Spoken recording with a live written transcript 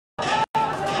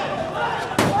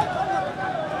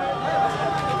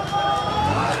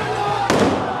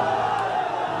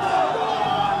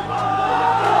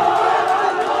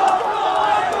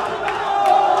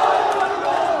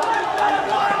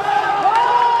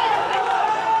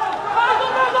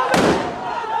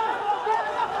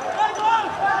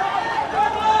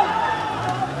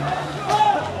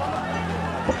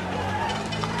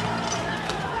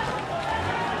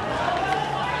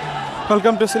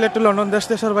Welcome to Sylhet to London, দেশ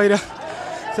দেশের বাইরে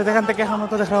সেখান থেকে এখন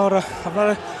তো দেখা ওরা আপনার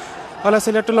হলে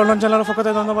সিলেট টু লন্ডন চ্যানেলের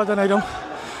পক্ষে ধন্যবাদ জানাইলাম।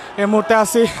 এই মুহূর্তে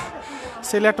আসি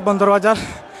সিলেট বন্দরবাজার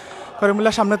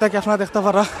করিমুল্লার সামনে থেকে আপনারা দেখতে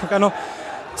পারা কেন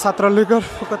ছাত্রলীগের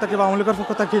পক্ষ থেকে বা আওয়ামী লীগের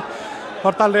পক্ষ থেকে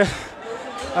হরতালে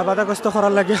বাধাগ্রস্ত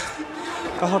করার লাগে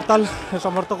হরতাল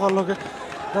সমর্থকর লগে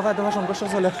দফায় দফা সংঘর্ষ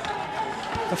চলে।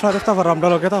 আপনারা দেখতে পারো আমরা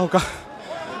লগে থাকা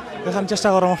দেখার চেষ্টা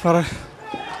করলাম আপনারা।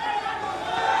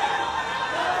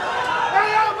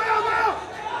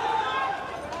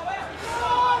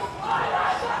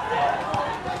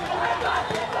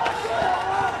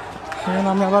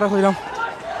 আমি আবার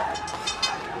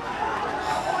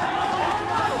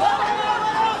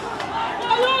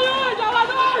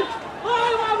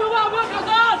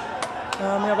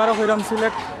হইলাম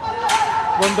সিলেট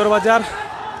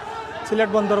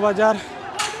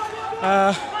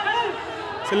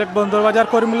বন্দরবাজার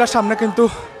করিমুল্লার সামনে কিন্তু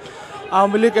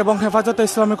আওয়ামী লীগ এবং হেফাজতে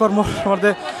ইসলামী কর্মীর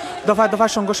মধ্যে দফায়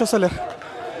দফায় সংঘর্ষ চলে।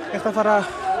 একটা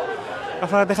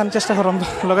আপনারা দেখানোর চেষ্টা করুন,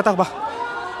 লগে থাকবা।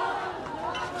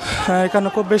 এখানে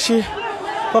খুব বেশি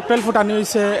ককটেল ফুটানি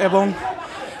হয়েছে এবং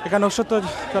এখানে সত্য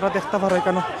যারা দেখতে পারো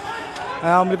এখানে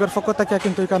আওয়ামী লীগের পক্ষ থেকে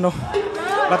কিন্তু এখানে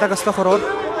বাধাগ্রস্ত করার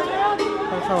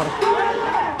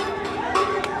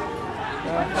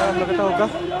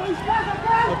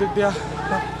ওদিক দিয়া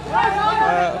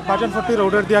বাজনপট্টি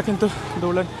রোডের দিয়া কিন্তু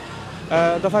দৌড়লেন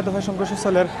দফায় দফায় সংঘর্ষ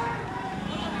চলের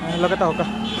লগে থাকা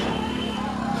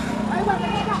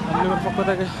আওয়ামী লীগের পক্ষ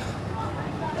থেকে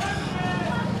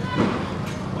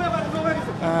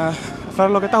আপনার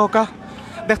লগে থাকা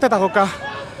দেখতে থাকা।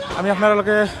 আমি আপনার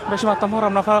লগে বেশি মাত্রাম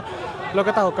হরাম না, আপনার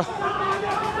লগে থাকা।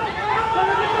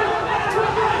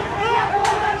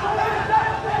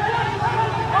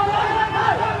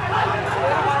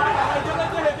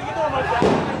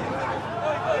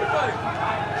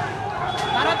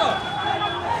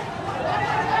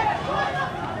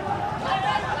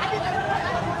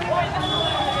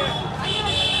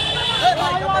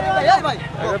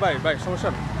 ভাই সমস্যা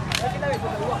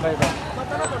ভাই ভাই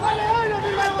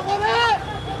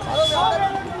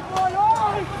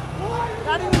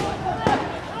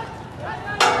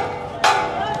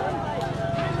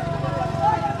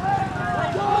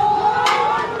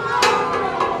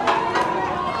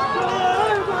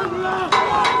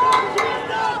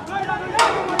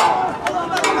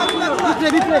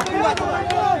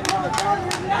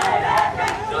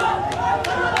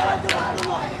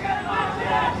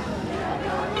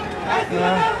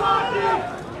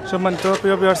সম্মানিত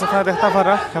প্রিয় ভিউয়ার্স, আপনারা দেখতে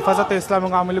পারা হেফাজতে ইসলাম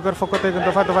এবং আওয়ামী লীগের পক্ষ থেকে কিন্তু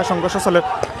দফায় দফায় সংঘর্ষ চলে।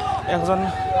 একজন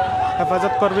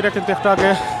হেফাজত কর্মীরা কিন্তু একটু আগে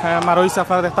মারা হয়েছে,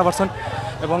 আপনারা দেখতে পাচ্ছেন।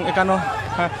 এবং এখানেও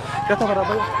দেখতে পারা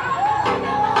ভাই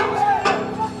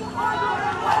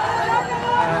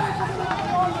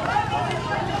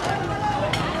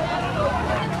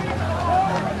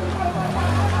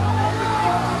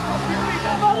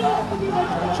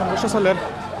সংঘর্ষ চলে।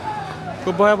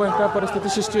 খুব ভয়াবহ একটা পরিস্থিতি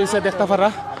সৃষ্টি হয়েছে, দেখতে পারা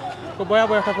খুব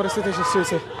ভয়াবহ একটা পরিস্থিতি সৃষ্টি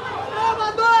হয়েছে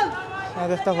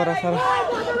দেখতে পারা আপনারা।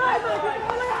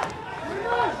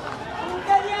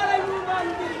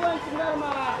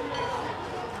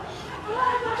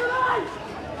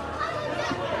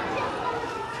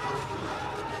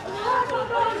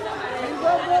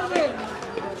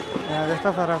 দেখতে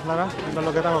পারা আপনারা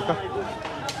লগে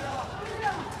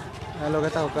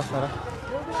থাকা আপনারা।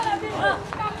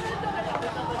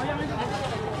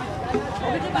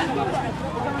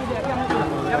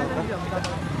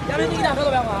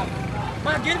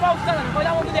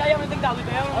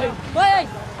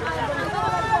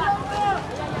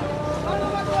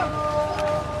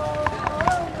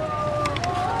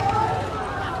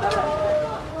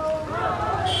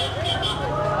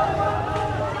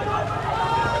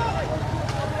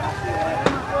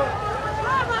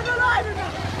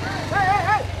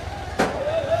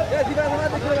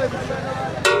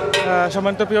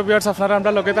 সম্মানিত প্রিয় ভিউয়ার্স, আপনারা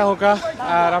আমরা লগে থাকা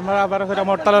আর আমরা আবার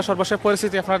হরতালের সর্বশেষ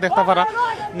পরিস্থিতি আপনারা দেখতে পারা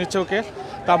নিচকে।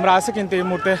 তো আমরা আছি কিন্তু এই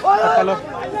মুহূর্তে হরতালের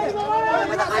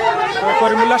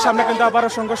করিমুল্লার সামনে কিন্তু আবারও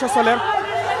সংঘর্ষ চলে।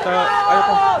 তো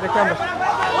দেখি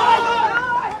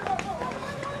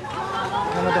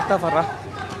আমরা দেখতে পারা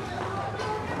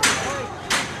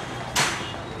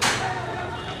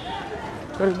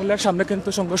করিমুল্লার সামনে কিন্তু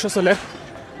সংঘর্ষ চলে।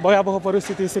 ভয়াবহ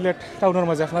পরিস্থিতি সিলেট টাউনের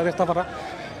মাঝে আপনারা দেখতে পারা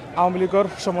আওয়ামী লীগের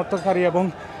সমর্থনকারী এবং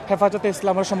হেফাজতে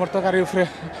ইসলামের সমর্থনকারী উপরে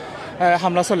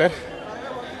হামলা চলে।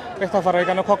 দেখতে পারা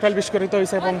এখানে ককটেল বিস্ফোরিত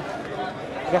হয়েছে এবং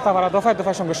দেখতে পারা দফায়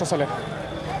দফায় সংঘর্ষ চলে।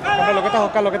 আমরা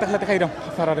লগে থাকলে দেখাই দাম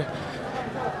আপনারা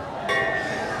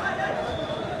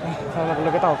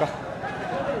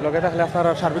লগে থাকলে আপনার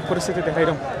সার্বিক পরিস্থিতি দেখাই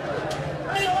দাম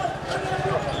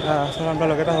আমরা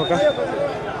লগে থাকা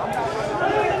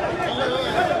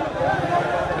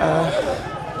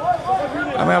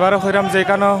আমি আবারও কইরাম যে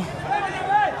কেন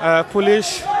পুলিশ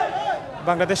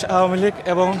বাংলাদেশ আওয়ামী লীগ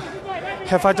এবং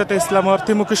হেফাজতে ইসলামর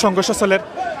ত্রিমুখী সংঘর্ষ চলে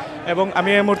এবং আমি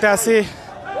এই মুহূর্তে আছি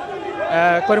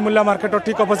করিমুল্লা মার্কেটের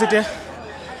ঠিক অপোজিটে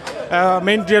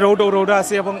মেইন যে রোড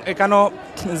আছে এবং এখানেও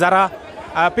যারা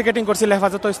পিকেটিং করছিল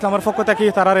হেফাজত ইসলামের পক্ষ থেকে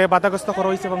তারারে বাধাগ্রস্ত করা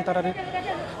হয়েছে এবং তারারে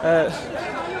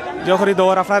যখনই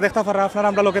দৌড় আপনারা দেখতে পারেন আপনারা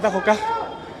আমরা লোকে থাকা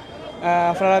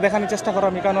আপনারা দেখানোর চেষ্টা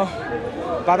করেন এখানেও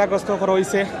বাধাগ্রস্ত করা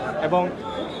হয়েছে এবং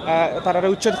তারারে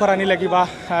উচ্ছেদ করা নিলে কি বা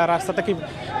রাস্তা থেকে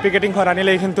পিকেটিং করা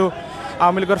নিলে কিন্তু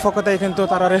আওয়ামী লীগের পক্ষ থেকে কিন্তু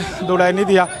তারারে দৌড়ায় নি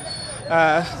দিয়া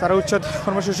তারা উচ্ছেদ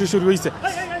কর্মসূচি শুরু হয়েছে।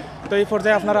 তো এই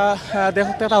পর্যায়ে আপনারা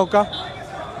দেখতে থাকা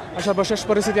সর্বশেষ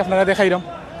পরিস্থিতি আপনারা দেখাইলাম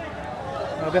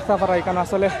দেখতে পারা এখানে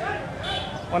আসলে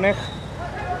অনেক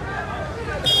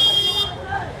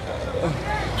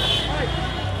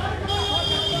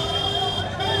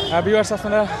ভিউয়ার্স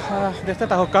আপনারা দেখতে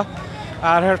থাকা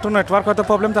আর একটু নেটওয়ার্ক হয়তো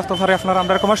প্রবলেম থাকতে পারে আপনারা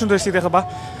আমরা কমার্শন দৃষ্টি দেখবা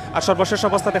আর সর্বশেষ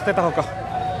অবস্থা দেখতে থাকা।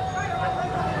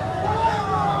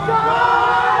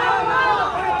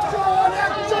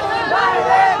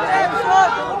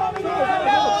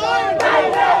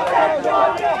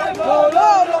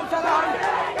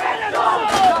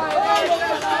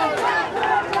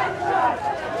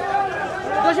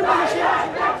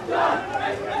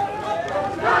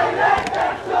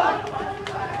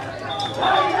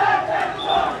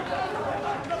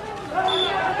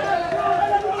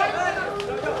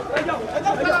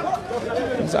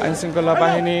 আইন শৃঙ্খলা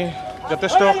বাহিনী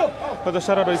যথেষ্ট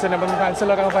সদস্যরা রয়েছেন এবং আইন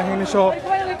শৃঙ্খলা বাহিনী সহ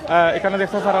এখানে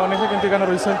দেখতে পারা অনেকে কিন্তু এখানে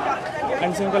রয়েছেন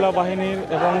আইন শৃঙ্খলা বাহিনীর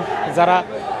এবং যারা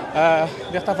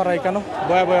দেখতে পারা এখানেও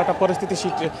ভয়াবহ একটা পরিস্থিতি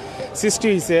সৃষ্টি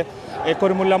হয়েছে এই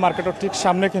করিমুল্লা মার্কেটের ঠিক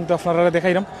সামনে কিন্তু আপনারা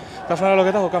দেখাইলাম তো আপনারা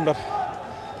লগে হোক আমরা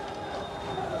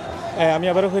আমি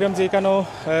আবারও কইলাম যে এখানেও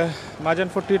মাজান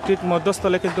ফোর্টির ঠিক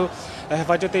মধ্যস্থলে কিন্তু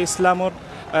হেফাজতে ইসলামর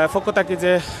পক্ষ থেকে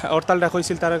যে হরতাল ডাক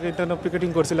হয়েছিল তারা কিন্তু পিকেটিং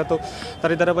করছিল তো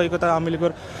তার ধারাবাহিকতা আওয়ামী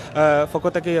লীগের পক্ষ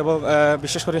থেকে এবং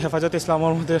বিশেষ করে হেফাজতে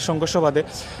ইসলামের মধ্যে সংঘর্ষ বাদে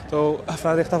তো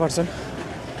আপনারা দেখতে পাচ্ছেন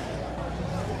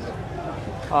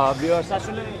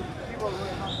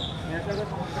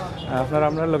আপনারা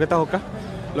আমরা লগেতা হোকা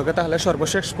লগেতা হলে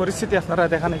সর্বশেষ পরিস্থিতি আপনারা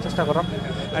দেখানোর চেষ্টা করেন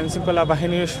আইন শৃঙ্খলা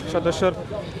বাহিনীর সদস্যর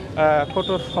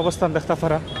কঠোর অবস্থান দেখতে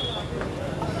পারা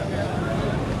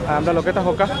আমরা লগেতা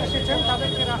হোকা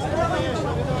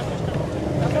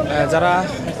যারা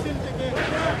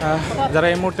যারা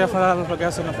এই মুহূর্তে আপনারা লগে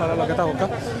আছেন আপনারা লগেতা হোকা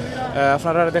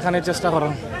আপনারা দেখানোর চেষ্টা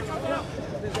করেন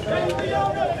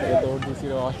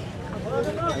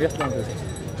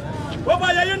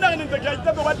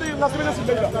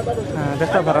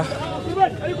দেখতে পারা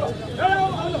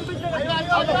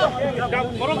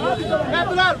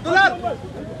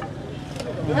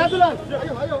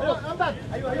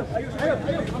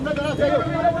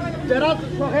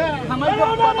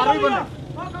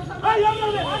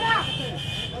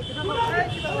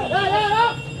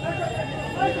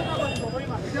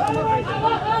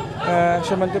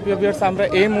সম্মানিত প্রিয় ভিউয়ার্স আমরা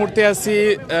এই মুহূর্তে আছি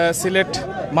সিলেট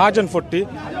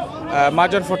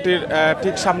মহাজন ফোর্টির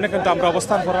ঠিক সামনে কিন্তু আমরা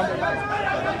অবস্থান করাম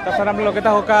তারপরে আমরা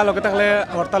লগে থাকলে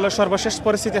হরতালের সর্বশেষ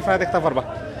পরিস্থিতি আপনারা দেখতে পারবা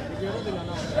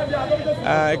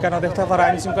এখানে দেখতে পারা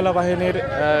আইন শৃঙ্খলা বাহিনীর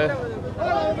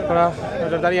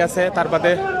নজরদারি আছে তার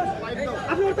বাদে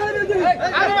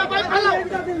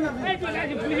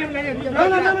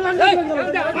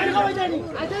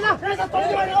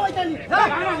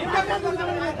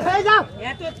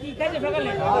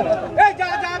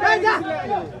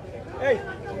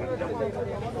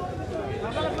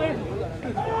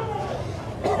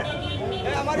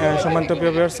সম্মানিত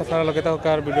প্রিয় ভিউয়ার্স আপনারা লগে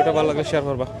থাকার ভিডিওটা ভালো লাগলে শেয়ার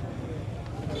করবা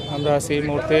আমরা আছি এই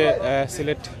মুহূর্তে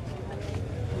সিলেট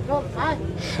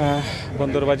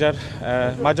বন্দরবাজার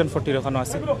মাজন ফোর্টির ওখানে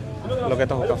আছি লগে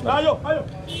থাকুক আপনারা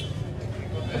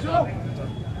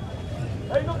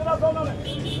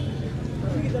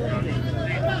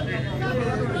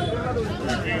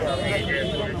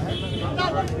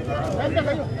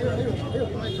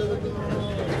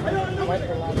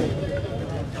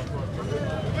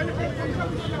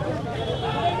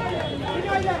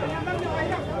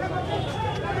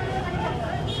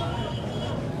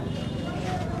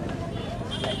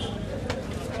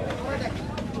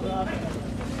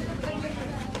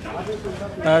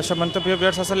সম্মানিত প্রিয়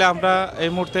ভিউয়ার্স আসলে আমরা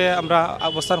এই মুহূর্তে আমরা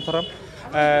অবস্থান করাম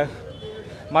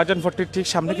মাজন ফোর্টির ঠিক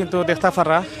সামনে কিন্তু দেখতে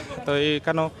পারা তো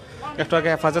এইখানেও একটু আগে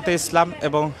হেফাজতে ইসলাম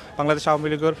এবং বাংলাদেশ আওয়ামী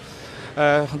লীগের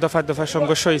দফায় দফায়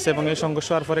সংঘর্ষ হয়েছে এবং এই সংঘর্ষ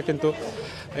হওয়ার পরে কিন্তু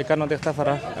এখানেও দেখতে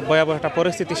পারা ভয়াবহ একটা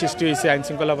পরিস্থিতি সৃষ্টি হয়েছে আইন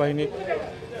শৃঙ্খলা বাহিনী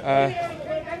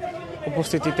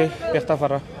উপস্থিতিতে দেখতে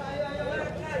পারা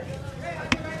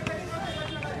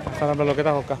আমরা লোকে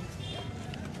থাকা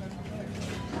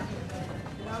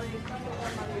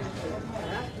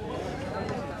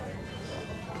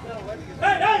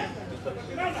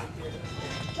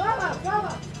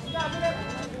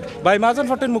ভাই মাজন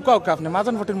ফটির মুখো আউকা আপনি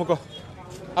মাজন ফটির মুখো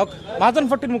মাজন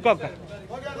ফটির মুখো আউকা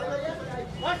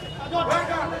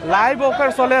লাইভ ওকার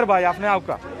চলের ভাই আপনি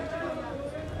আউকা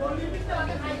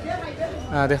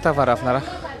দেখতে পারা আপনারা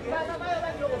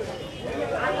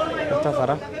দেখতে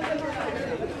পারা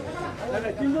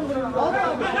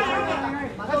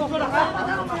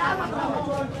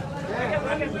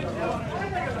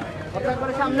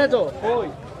সামনে তো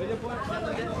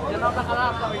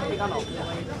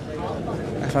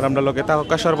এখন আমরা লগেতা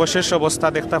হোকা সর্বশেষ অবস্থা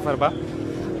দেখতে পারবা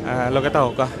লগেতা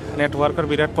হোকা নেটওয়ার্কের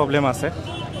বিরাট প্রবলেম আছে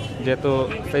যেহেতু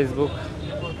ফেসবুক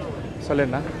চলে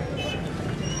না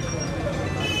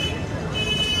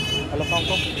হ্যালো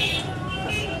কম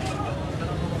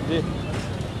জি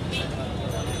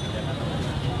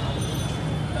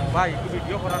ভাই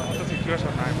ভিডিও করার মতো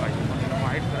সিচুয়েশন নাই ভাই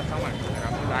মাইট করা সামাই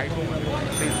আমি লাইভ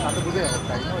সেই সাথে বুঝে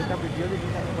তাই না এটা ভিডিও দিয়ে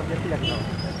আমি করতে লাগলো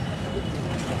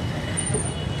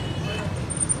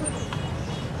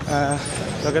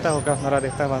লগেতা হোক আপনারা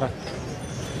দেখতে পারা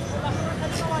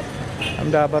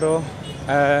আমরা আবারও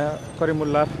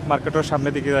করিমুল্লার মার্কেটের সামনে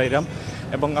দিকে যাইলাম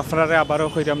এবং আপনারা আবারও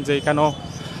কইরাম যে এখানেও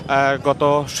গত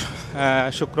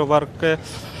শুক্রবারকে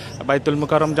বাইতুল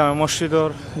মুকাররম জামে মসজিদর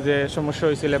যে সমস্যা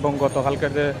হয়েছিল এবং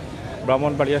গতকালকের যে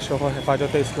ব্রাহ্মণবাড়িয়া সহ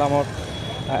হেফাজতে ইসলামর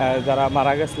যারা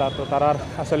মারা গেছিল তো তারার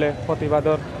আসলে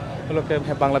প্রতিবাদর লোকে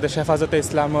বাংলাদেশ হেফাজতে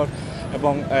ইসলামর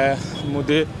এবং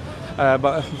মোদি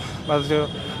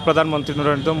প্রধানমন্ত্রী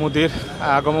নরেন্দ্র মোদির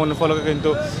আগমন উপলক্ষে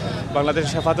কিন্তু বাংলাদেশ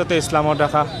হেফাজতে ইসলামর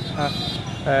ঢাকা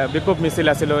বিক্ষোভ মিছিল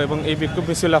আছিল এবং এই বিক্ষোভ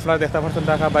মিছিল আপনারা দেখতে পাচ্ছেন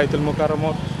ঢাকা বাইতুল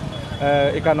মুকাররমত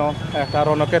এখানেও একটা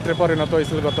রণক্ষেত্রে পরিণত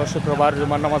হয়েছিল গত শুক্রবার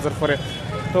জুমার নামাজের পরে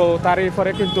তো তারই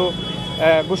পরে কিন্তু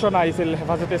ঘোষণা আইছিল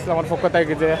হেফাজতে ইসলামের পক্ষ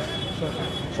থেকে যে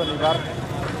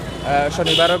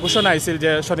শনিবারের ঘোষণা আইছিল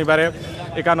যে শনিবারে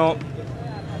এখানেও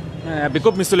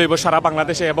বিক্ষোভ মিছিল হইব সারা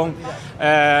বাংলাদেশে এবং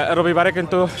রবিবারে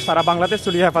কিন্তু সারা বাংলাদেশ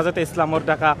চলি হেফাজতে ইসলামর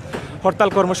ঢাকা হরতাল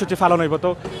কর্মসূচি পালন হইব তো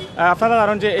আপনারা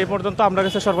জানেন যে এই পর্যন্ত আমরা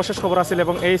কাছে সর্বশেষ খবর আছিল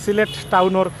এবং এই সিলেট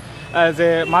টাউনের যে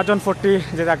মাজন ফোর্টি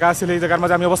যে জায়গা ছিল এই জায়গার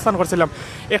মাঝে আমি অবস্থান করছিলাম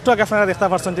একটু আগে আপনারা দেখতে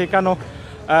পাচ্ছেন যে এখানেও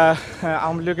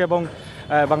আওয়ামী লীগ এবং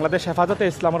বাংলাদেশ হেফাজতে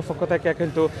ইসলামের পক্ষ থেকে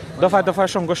কিন্তু দফায় দফায়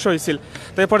সংঘর্ষ হয়েছিল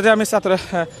তো এই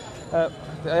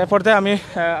পর্যায়ে আমি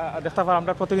দেখতে পাই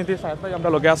আমরা প্রতিনিধি আমরা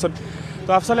লগে আসুন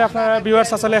তো আসলে আপনার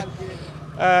ভিউয়ার্স আসলে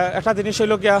একটা জিনিস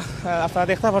হইল গিয়া আপনারা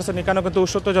দেখতে পাচ্ছেন এখানেও কিন্তু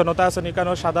উৎসত জনতা আছেন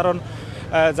এখানেও সাধারণ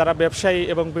যারা ব্যবসায়ী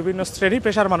এবং বিভিন্ন শ্রেণী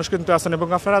পেশার মানুষ কিন্তু আছেন এবং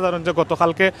আপনারা জানেন যে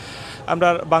গতকালকে আমরা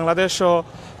বাংলাদেশ ও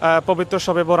পবিত্র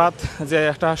শবে বরাত যে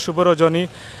একটা শুভ রজনী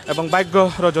এবং ভাগ্য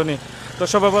রজনী তো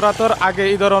শবে বরাতর আগে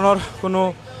এই ধরনের কোনো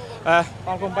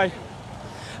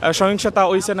সহিংসতা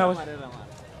হয়েছে না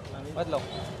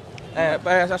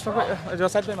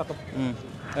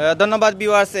ধন্যবাদ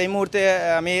ভিউয়ার্স এই মুহূর্তে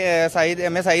আমি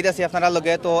সাহিদ আছি আপনারা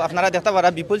লগে তো আপনারা দেখতে পারা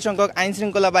বিপুল সংখ্যক আইন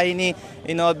শৃঙ্খলা বাহিনী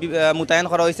মোতায়েন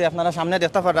করা হয়েছে আপনারা সামনে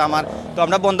দেখতে পারা আমার তো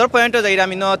আমরা বন্দর পয়েন্টে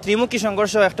যাইলাম ত্রিমুখী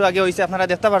সংঘর্ষ একটু আগে হয়েছে আপনারা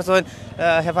দেখতে পারছেন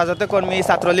হেফাজতে কর্মী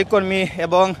ছাত্রলীগ কর্মী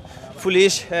এবং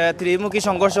পুলিশ ত্রিমুখী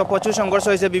সংঘর্ষ প্রচুর সংঘর্ষ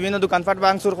হয়েছে বিভিন্ন দোকানপাট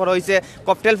ভাঙচুর করা হয়েছে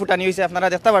ককটেল ফুটানি হয়েছে আপনারা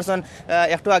দেখতে পারছেন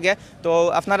একটু আগে তো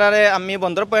আপনারা আমি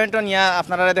বন্দর পয়েন্ট নিয়ে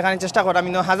আপনারা দেখানোর চেষ্টা করাম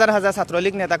হাজার হাজার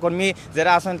ছাত্রলীগ নেতাকর্মী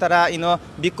যারা আছেন তারা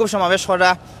বিক্ষোভ সমাবেশ করা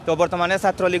তো বর্তমানে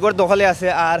ছাত্রলীগের দখলে আছে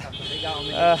আর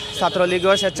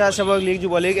ছাত্রলীগের স্বেচ্ছাসেবক লীগ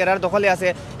যুবলীগ এরার দখলে আছে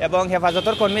এবং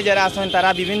হেফাজতের কর্মী যারা আছেন তারা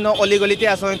বিভিন্ন অলিগলিতে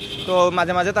আছেন তো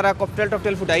মাঝে মাঝে তারা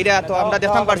ককটেল ফুটাইরা তো আমরা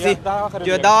দেখতাম পারছি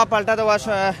যে দাওয়া পাল্টা দেওয়া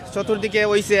চতুর্দিকে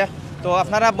হয়েছে তো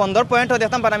আপনারা বন্দর পয়েন্টও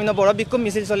দেখতাম পারেন বড় বিক্ষোভ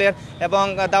মিছিল চলে এবং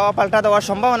দাওয়া পাল্টা দেওয়ার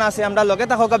সম্ভাবনা আছে আমরা লগে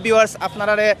থাকা ভিউয়ার্স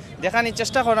আপনারা দেখানোর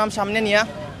চেষ্টা করলাম সামনে নিয়ে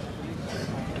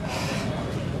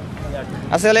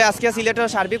আসলে আজকে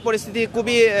সিলেটের সার্বিক পরিস্থিতি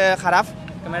খুবই খারাপ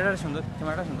ক্যামেরাটা সুন্দর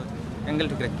অ্যাঙ্গেল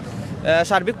ঠিক রাখি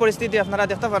সার্বিক পরিস্থিতি আপনারা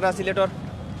দেখতে পারেন সিলেটের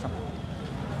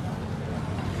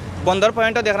বন্দর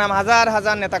পয়েন্টও দেখলাম হাজার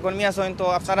হাজার নেতাকর্মী আছেন তো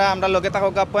আপনারা আমরা লগে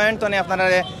থাকা পয়েন্ট তো আপনারা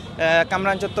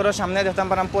কামরান চত্বরের সামনে দেখতাম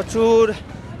পারাম প্রচুর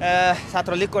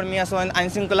ছাত্রলীগ কর্মী আছেন আইন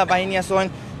শৃঙ্খলা বাহিনী আছেন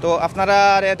তো আপনারা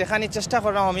দেখানোর চেষ্টা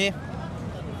করলাম আমি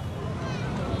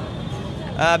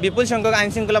বিপুল সংখ্যক আইন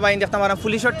শৃঙ্খলা বাহিনী দেখতাম পারাম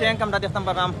পুলিশের ট্যাঙ্ক আমরা দেখতাম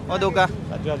পারাম অদৌকা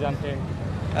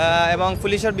এবং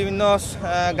পুলিশের বিভিন্ন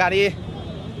গাড়ি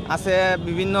আছে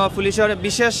বিভিন্ন পুলিশের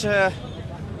বিশেষ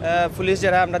পুলিশ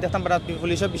যারা আমরা দেখতাম পারাম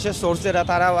পুলিশের বিশেষ সোর্স যারা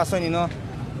তারাও আছেন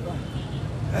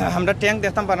আমরা ট্যাঙ্ক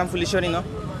দেখতাম পারাম পুলিশের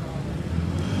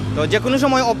তো যে কোনো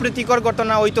সময় অপ্রীতিকর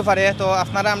ঘটনা হইতে পারে তো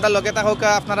আপনারা আমরা লগে থাকা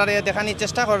আপনারা দেখানোর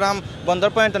চেষ্টা করলাম বন্দর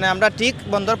পয়েন্ট আমরা ঠিক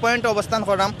বন্দর পয়েন্ট অবস্থান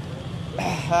করলাম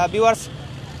ভিউয়ার্স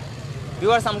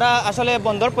ভিউয়ার্স আমরা আসলে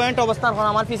বন্দর পয়েন্ট অবস্থান করা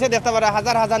আমার পিছিয়ে দেখতে পারা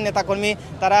হাজার হাজার নেতাকর্মী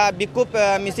তারা বিক্ষোভ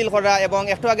মিছিল করা এবং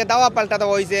একটু আগে দাওয়া পাল্টা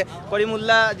দেওয়া হয়েছে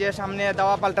করিমুল্লাহ যে সামনে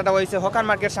দাওয়া পাল্টা দেওয়া হয়েছে হকার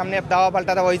মার্কেট সামনে দাওয়া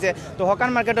পাল্টা দেওয়া হয়েছে তো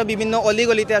হকার মার্কেটের বিভিন্ন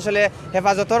অলিগলিতে আসলে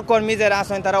হেফাজতর কর্মী যারা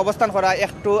আছেন তারা অবস্থান করা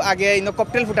একটু আগে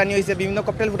ককটেল ফুটানি হয়েছে বিভিন্ন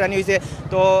ককটেল ফুটানি হয়েছে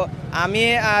তো আমি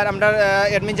আর আমরা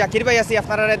এডমিন জাকির ভাই আছি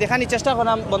আপনারা দেখানোর চেষ্টা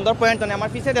করলাম বন্দর পয়েন্ট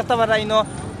আমার পিছিয়ে দেখতে পারা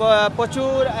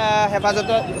প্রচুর হেফাজত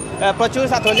প্রচুর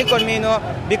ছাত্রলীগ কর্মী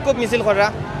বিক্ষোভ মিছিল করা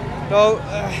তো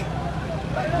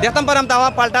দেখতাম পারাম দাওয়া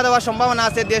পাল্টা দেওয়ার সম্ভাবনা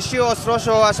আছে দেশীয় অস্ত্র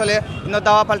সহ আসলে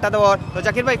দাওয়া পাল্টা দেওয়ার তো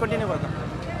জাকির ভাই কন্টিনিউ করতাম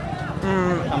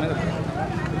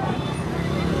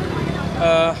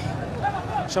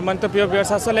সম্মানিত প্রিয়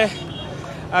ভিউয়ার্স আসলে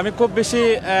আমি খুব বেশি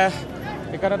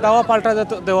এখানে দাওয়া পাল্টা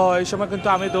দেওয়া হয় এই সময় কিন্তু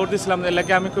আমি দৌড় দিয়েছিলাম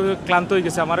এলাকায় আমি খুব ক্লান্ত হয়ে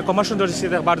গেছি আমার ক্ষমা সুন্দর সে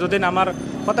দেখবা যদি আমার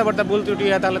কথাবার্তা ভুল ত্রুটি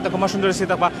হয় তাহলে তো ক্ষমা সুন্দর সে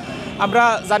দেখবা আমরা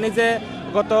জানি যে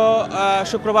গত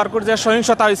শুক্রবার যে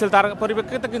সহিংসতা হয়েছিল তার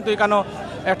পরিপ্রেক্ষিতে কিন্তু এখানেও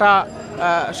একটা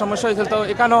সমস্যা হয়েছিল তো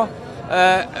এখানেও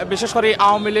বিশেষ করে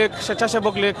আওয়ামী লীগ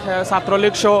স্বেচ্ছাসেবক লীগ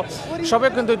ছাত্রলীগ সহ সবে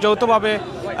কিন্তু যৌথভাবে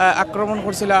আক্রমণ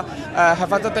করছিল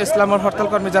হেফাজতে ইসলামের হরতাল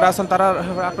কর্মী যারা আছেন তারা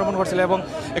আক্রমণ করছিল এবং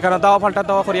এখানে দাওয়া পাল্টা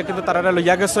দাওয়া করিয়া কিন্তু তারা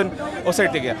লইয়া গেছেন ও সাইড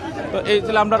থেকে তো এই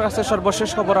ছিল আমার কাছে সর্বশেষ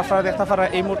খবর আপনারা দেখতে পারা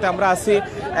এই মুহূর্তে আমরা আছি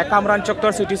কামরান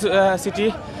চত্বর সিটি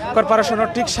কর্পোরেশনের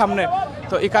ঠিক সামনে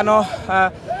তো এখানেও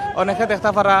অনেকে দেখতে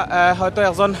পারা হয়তো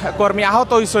একজন কর্মী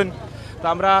আহত হয়েছেন তো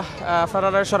আমরা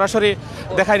আপনারা সরাসরি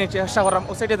দেখাই নিচ্ছি চেষ্টা করলাম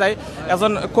ও সাইডে যাই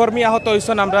একজন কর্মী আহত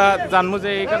হয়েছেন আমরা জানবো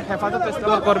যে এখানে হেফাজত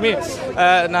ইসলামের কর্মী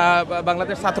না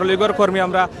বাংলাদেশ ছাত্রলীগের কর্মী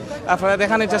আমরা আপনারা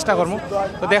দেখানোর চেষ্টা করবো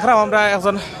তো দেখলাম আমরা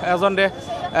একজন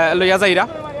লইয়া যাইরা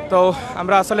তো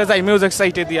আমরা আসলে যাই মিউজিক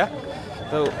সাইটে দিয়া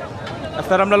তো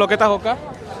আপনারা আমরা লোকে থাকুক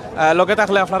লোকে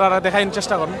থাকলে আপনারা দেখাই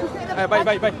চেষ্টা করুন বাই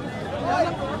বাই বাই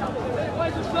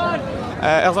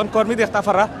একজন কর্মী দেখতে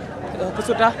পারা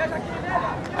কিছুটা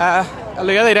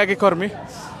লইয়া যাইরা কি কর্মী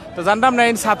তো জানতাম না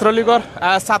এই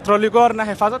ছাত্রলীগর না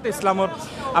হেফাজত ইসলামর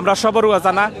আমরা সবর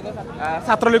জানা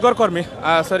ছাত্রলীগর কর্মী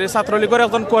ছাত্রলীগর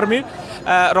একজন কর্মী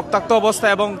রক্তাক্ত অবস্থা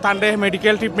এবং তান্ডে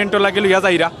মেডিকেল ট্রিটমেন্টও লাগে লইয়া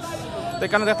যাইরা তো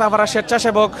এখানে দেখা পারা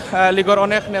স্বেচ্ছাসেবক লীগের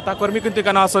অনেক নেতাকর্মী কিন্তু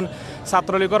এখানে আছেন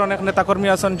ছাত্রলীগের অনেক নেতাকর্মী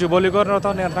আছেন যুবলীগের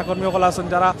নেতাকর্মী সকল আছেন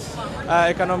যারা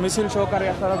এখানে মিছিল সহকারে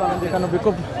আপনারা জানেন যেখানে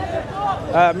বিক্ষোভ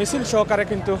মিছিল সহকারে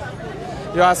কিন্তু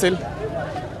ইয়ে আছিল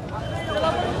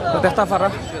দেখতে পারা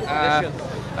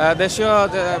দেশীয়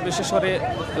বিশেষ করে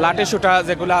লাঠি সুটা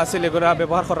যেগুলো আছিল এগুলো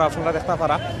ব্যবহার করা আপনারা দেখতে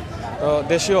পারা তো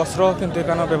দেশীয় অস্ত্র কিন্তু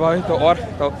এখানে ব্যবহৃত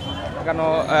তো এখানে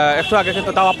একটু আগে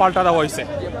কিন্তু দাওয়া পাল্টা দেওয়া হয়েছে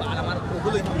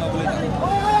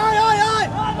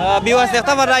ভিউয়ার্স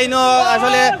দেখতে পারা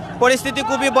আসলে পরিস্থিতি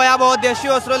খুবই ভয়াবহ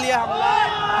দেশীয় অস্ত্র নিয়ে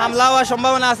হামলা হওয়ার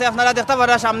সম্ভাবনা আছে আপনারা দেখতে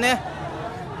পারা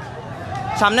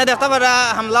সামনে দেখতে পারা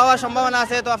হামলা হওয়ার সম্ভাবনা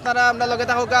আছে তো আপনারা আমরা লগে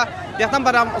থাকা দেখতাম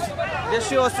পারা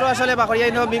দেশীয় অস্ত্র আসলে বাকরিয়া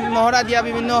মহড়া দিয়া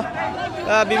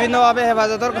বিভিন্নভাবে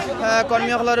হেফাজতের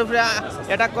কর্মীসকলের উপরে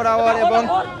অ্যাটাক করা হওয়ার এবং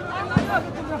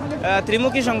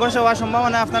ত্রিমুখী সংঘর্ষ হওয়ার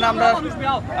সম্ভাবনা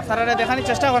আপনারা দেখানোর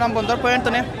চেষ্টা করাম বন্দর পয়েন্ট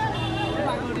নে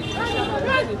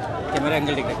ক্যামেরা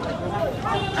অ্যাঙ্গেল ঠিক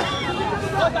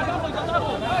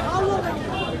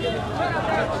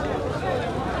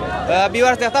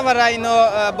ভিউয়ার্স দেখতে পারা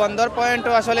বন্দর পয়েন্ট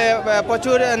আসলে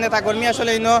প্রচুর নেতাকর্মী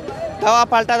আসলে দাওয়া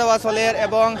পাল্টা দেওয়া চলে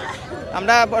এবং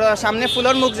আমরা সামনে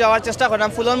ফুলর মুখ যাওয়ার চেষ্টা করলাম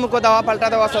ফুলর মুখও দাওয়া পাল্টা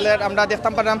দেওয়া চলে আমরা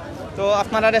দেখতাম পারলাম তো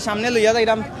আপনারা সামনে লইয়া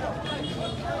যাইলাম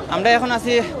আমরা এখন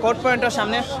আছি কোর্ট পয়েন্টের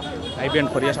সামনে আইবেন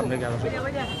করিয়া সামনে গিয়ে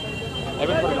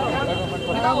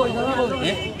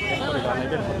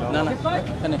না না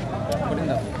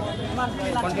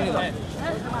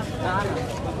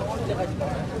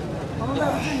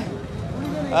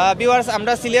ভিউয়ার্স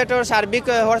আমরা সিলেটের সার্বিক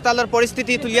হরতালের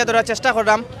পরিস্থিতি তুলিয়া ধরার চেষ্টা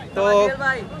করলাম তো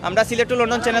আমরা সিলেট টু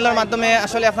লন্ডন চ্যানেলের মাধ্যমে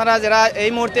আসলে আপনারা যারা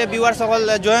এই মুহূর্তে ভিউয়ার সকল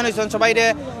জয়েন হয়েছেন সবাইরে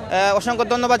অসংখ্য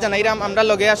ধন্যবাদ জানাইলাম আমরা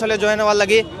লগে আসলে জয়েন হওয়ার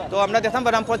লাগি তো আমরা দেখতাম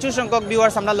পারাম প্রচুর সংখ্যক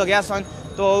ভিউয়ার্স আমরা লগে আসেন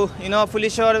তো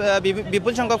পুলিশের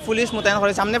বিপুল সংখ্যক পুলিশ মোতায়েন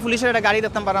করে সামনে পুলিশের একটা গাড়ি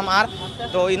দেখতাম পারাম আর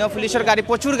তো পুলিশের গাড়ি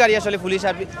প্রচুর গাড়ি আসলে পুলিশ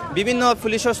আর বিভিন্ন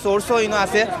পুলিশের সোর্সও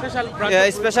আছে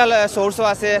স্পেশাল সোর্সও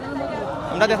আছে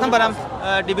আমরা দেখতাম পারাম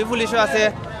ডিবি পুলিশও আছে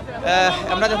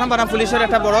আমরা দেখতাম পারাম পুলিশের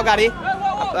একটা বড় গাড়ি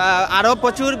আরও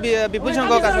প্রচুর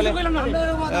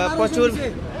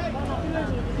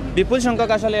বিপুল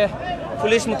সংখ্যক আসলে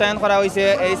পুলিশ মোতায়েন করা হয়েছে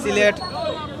এই সিলেট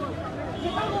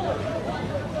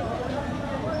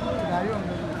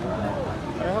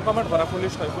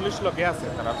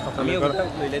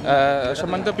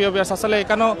সম্মানিত প্রিয় ভিউয়ার্স আসলে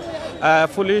এখানেও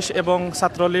পুলিশ এবং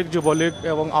ছাত্রলীগ যুবলীগ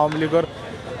এবং আওয়ামী লীগের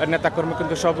নেতাকর্মী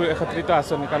কিন্তু সব একত্রিত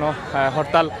আছেন এখানেও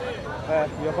হরতাল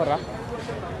ইয়ে করা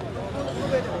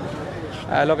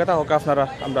লগে থাকুক আপনারা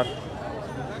আমরা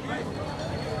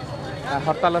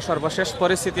হরতালের সর্বশেষ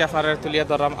পরিস্থিতি আপনারা তুলিয়া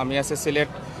ধরলাম। আমি আছি সিলেট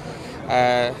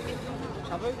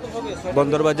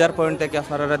বন্দরবাজার পয়েন্ট থেকে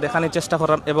আপনারা দেখানোর চেষ্টা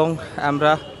করলাম এবং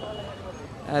আমরা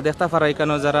দেখতে পারাই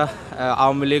কেন যারা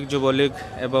আওয়ামী লীগ, যুবলীগ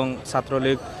এবং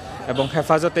ছাত্রলীগ এবং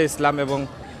হেফাজতে ইসলাম এবং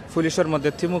পুলিশের মধ্যে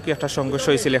ত্রিমুখী একটা সংঘর্ষ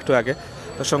হয়েছিল একটু আগে।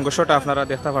 তো সংঘর্ষটা আপনারা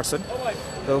দেখতে পাচ্ছেন।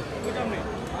 তো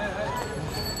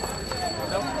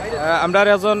আমরা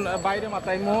একজন বাইরে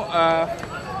মাতাইমু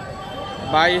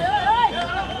ভাই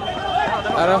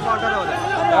আর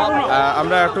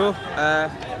আমরা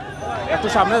একটু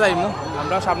সামনে যাইমু।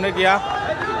 আমরা সামনে গিয়া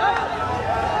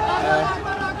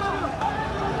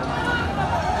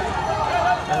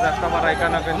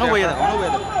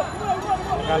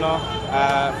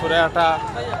পুরো একটা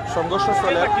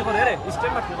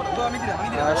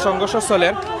সংঘর্ষ চলে।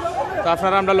 তো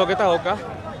আপনারা আমরা লগে থাকা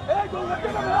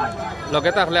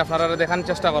লগে থাকলে আপনারা দেখানোর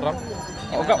চেষ্টা করলাম।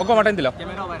 ওকে মাঠান দিলাম।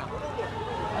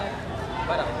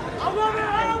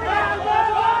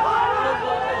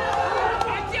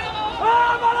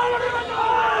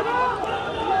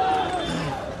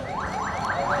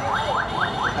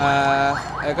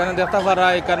 এখানে দেখতে পারা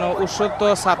এখানে উৎসত্ব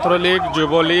ছাত্রলীগ,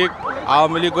 যুবলীগ,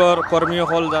 আওয়ামী লীগের কর্মী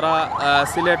হল যারা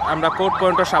সিলেট আমরা কোর্ট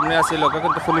পয়েন্টের সামনে আছি, লোকে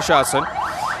কিন্তু পুলিশও আছেন।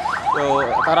 তো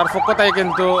তারার পক্ষতাই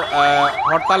কিন্তু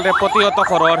হরতালরে প্রতিহত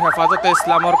করার হেফাজতে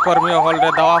ইসলামর কর্মী হলরে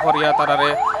দাওয়া করিয়া তারারে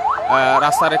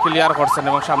রাস্তারে ক্লিয়ার করছেন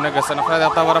এবং সামনে গেছেন। আপনারা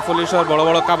দেখতে পারা পুলিশের বড়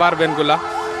বড় কাবার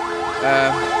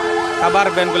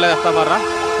ভ্যানগুলা দেখতে পারা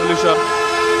পুলিশের।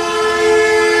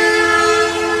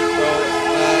 তো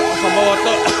সম্ভবত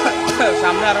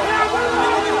সামনে আরো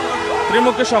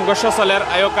ত্রিমুখী সংঘর্ষ চলের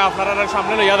আয়োকা আপনারা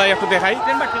সামনে লইয়া যায় একটু দেখাই।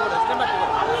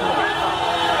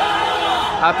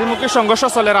 ত্রিমুখী সংঘর্ষ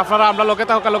চলের আপনারা আমরা লোকে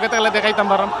থাকলে দেখাইতাম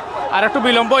পারাম। আর একটু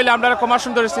বিলম্ব হইলে আমরা কমার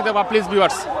সুন্দর দেখবা প্লিজ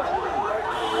ভিউয়ার্স,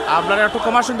 আপনারা একটু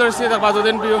কমার সুন্দর দেখবা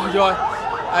যদিন হয়।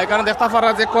 এখানে দেখতে পারা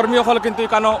যে কর্মী হল কিন্তু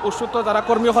এখানে উৎসুত যারা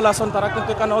কর্মী হল আছেন তারা কিন্তু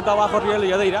এখানেও দাওয়া করিয়া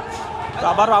লইয়া যাইরা। তো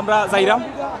আবারও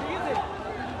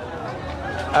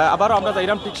আমরা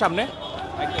যাইরাম ঠিক সামনে।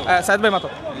 সাইদ ভাই মাতো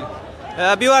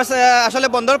ভিউয়ার্স আসলে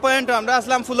বন্দর পয়েন্ট আমরা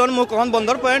আসলাম ফুলন মুখ, এখন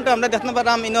বন্দর পয়েন্ট আমরা দেখতে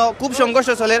পারাম খুব সংঘর্ষ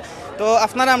চলে। তো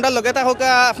আপনারা আমরা লগে থাকা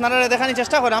আপনারা দেখানোর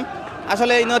চেষ্টা করাম।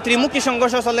 আসলে ত্রিমুখী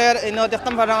সংঘর্ষ চলে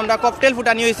দেখতাম পারাম আমরা ককটেল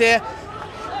ফুটানি হয়েছে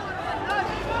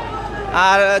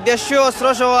আর দেশীয় অস্ত্র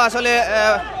সহ আসলে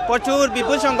প্রচুর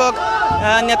বিপুল সংখ্যক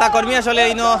নেতাকর্মী আসলে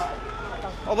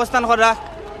অবস্থান করা।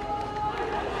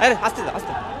 আস্তে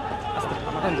আস্তে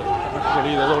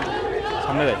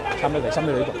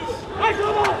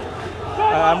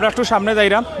আমরা একটু সামনে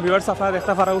যাইরাম। ভিউয়ার্স আপনারা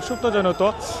দেখতে পারা উৎসুপ্ত জনতা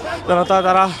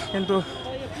তারা কিন্তু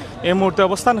এই মুহূর্তে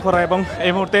অবস্থান করা এবং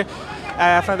এই মুহূর্তে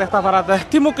আপনারা দেখতে পারা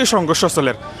ত্রিমুখী সংঘর্ষ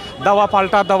চলের দাওয়া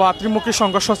পাল্টা দাওয়া ত্রিমুখী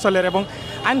সংঘর্ষ চলের এবং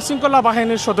আইন শৃঙ্খলা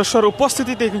বাহিনীর সদস্যর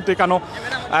উপস্থিতিতে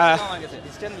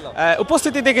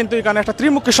কিন্তু এখানে একটা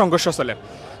ত্রিমুখী সংঘর্ষ চলে।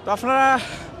 তো আপনারা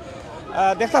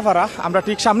দেখতে পারা আমরা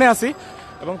ঠিক সামনে আছি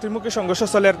এবং ত্রিমুখী সংঘর্ষ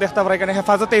চলের দেখতে পারা এখানে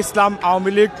হেফাজতে ইসলাম,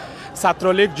 আওয়ামী লীগ,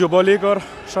 ছাত্রলীগ, যুবলীগর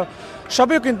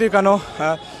সবই কিন্তু এখানে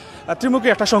ত্রিমুখী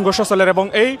একটা সংঘর্ষ চলের এবং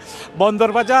এই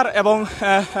বন্দরবাজার এবং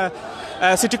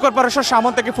সিটি কর্পোরেশন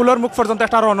সামন থেকে ফুলের মুখ পর্যন্ত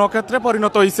একটা রণক্ষেত্রে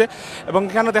পরিণত হয়েছে এবং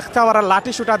এখানে দেখতে পারা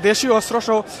লাঠি সুটা দেশীয় অস্ত্র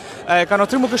সহ এখানে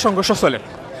ত্রিমুখী সংঘর্ষ চলে।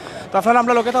 তো আপনারা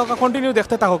আমরা লোকে থাকা কন্টিনিউ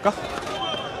দেখতে থাকা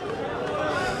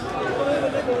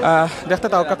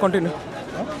কন্টিনিউ।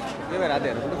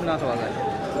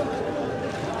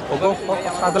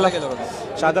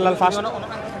 শাহজালাল ফার্স্ট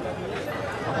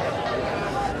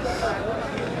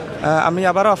আমি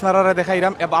আবারও আপনারা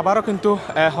দেখাইলাম। আবারও কিন্তু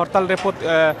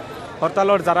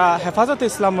হরতালের যারা হেফাজতে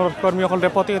ইসলামের কর্মী সকলরে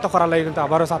প্রতিহত করার লাগে কিন্তু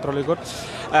আবারও ছাত্রলীগের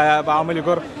বা আওয়ামী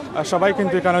লীগের সবাই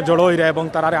কিন্তু এখানে জড়ো হইরা এবং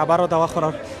তারা আবারও দাওয়া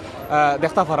করার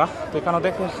দেখতে পারা। তো এখানে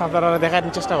দেখে আপনারা দেখার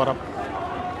চেষ্টা করা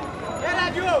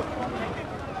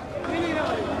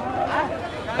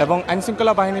এবং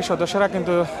আইনশৃঙ্খলা বাহিনীর সদস্যরা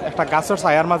কিন্তু একটা গাছের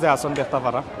ছায়ার মাঝে আসন দেখতে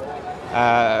পারা।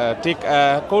 ঠিক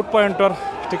কোর্ট পয়েন্টের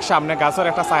ঠিক সামনে গাছের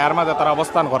একটা ছায়ার মাঝে তারা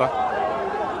অবস্থান করা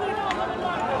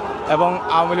এবং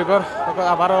আওয়ামী লীগের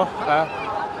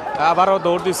আবারও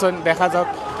দৌড় দিচ্ছেন। দেখা যাক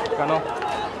কেন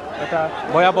একটা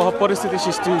ভয়াবহ পরিস্থিতি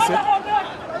সৃষ্টি হয়েছে।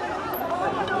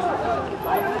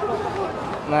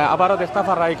 আবারও দেখতে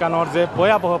পারা এখানোর যে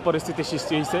ভয়াবহ পরিস্থিতি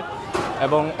সৃষ্টি হয়েছে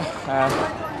এবং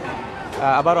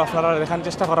আবারও আপনারা দেখার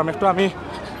চেষ্টা করাম। একটু আমি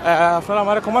আপনারা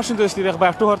আমার ক্ষমা সুন্দর দেখবা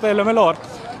একটু হয়তো এলোমেলোর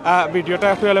ভিডিওটা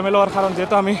একটু এলোমেলোর কারণ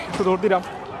যেহেতু আমি একটু দৌড় দিলাম।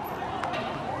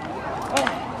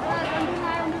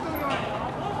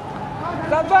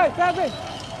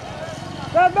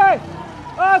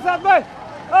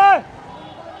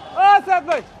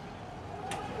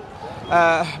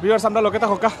 ভিউয়ার্স আমরা লগে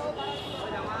থাকা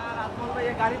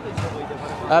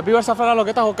ভিউয়ার্স আপনারা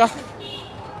লগে থাকা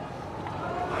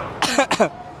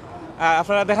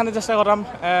আপনারা দেখানোর চেষ্টা করলাম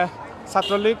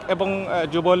ছাত্রলীগ এবং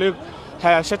যুবলীগ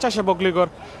হ্যাঁ স্বেচ্ছাসেবক লীগের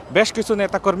বেশ কিছু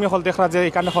নেতা কর্মী হল দেখা যে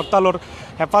এখানে হরতালর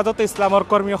হেফাজতে ইসলামর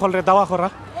কর্মী হলরে দাওয়া করা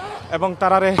এবং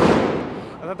তারারে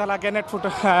তারা গ্রেনেড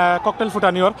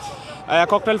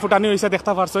ককটেল ফুটানি হয়েছে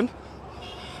দেখতে পারছেন।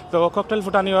 তো ককটেল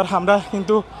ফুটানি ওর আমরা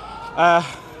কিন্তু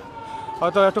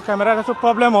হয়তো একটু ক্যামেরার একটু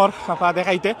প্রবলেম ওর আপনারা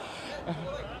দেখাইতে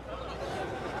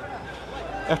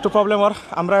একটু প্রবলেম ওর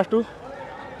আমরা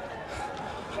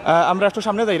একটু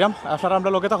সামনে যাইলাম আপনারা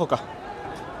আমরা লগে থাকা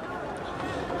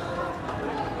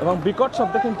এবং বিকট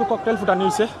শব্দে কিন্তু ককটেল ফুটানি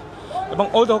হয়েছে এবং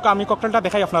ওই দেখো আমি ককটেলটা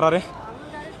দেখাই আপনারা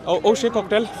ও সেই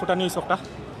ককটেল ফুটানি হয়েছে একটা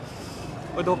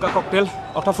ওই দেখো ককটেল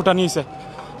একটা ফুটানি হয়েছে।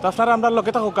 তো আপনারা আমরা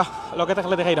লগে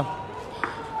থাকলে দেখাইলাম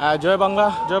জয় বাংলা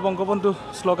জয় বঙ্গবন্ধু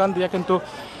স্লোগান দিয়ে কিন্তু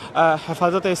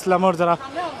হেফাজতে ইসলামের যারা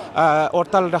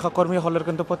হরতাল দেখা কর্মী হলের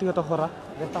কিন্তু প্রতিহত করা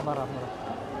দেখতে পারা আপনারা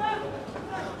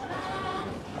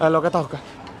লগে থাকা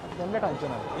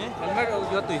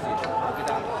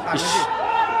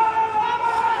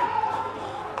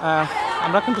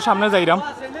আমরা কিন্তু সামনে যাইলাম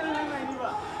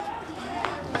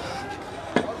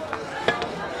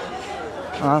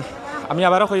আমি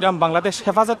আবারও কইরাম বাংলাদেশ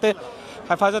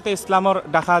হেফাজতে ইসলামর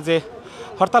ডাকা যে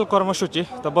হরতাল কর্মসূচি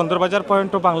তো বন্দরবাজার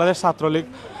পয়েন্ট বাংলাদেশ ছাত্রলীগ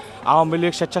আওয়ামী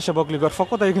লীগ স্বেচ্ছাসেবক লীগের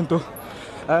পক্ষতেই কিন্তু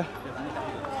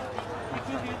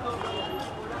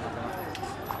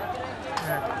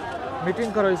মিটিং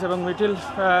করা হয়েছে এবং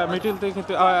মিটিংতে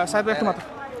কিন্তু সাহেব একটু মাত্র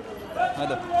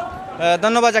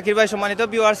ধন্যবাদ জাকির ভাই। সম্মানিত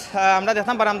ভিউয়ার্স, আমরা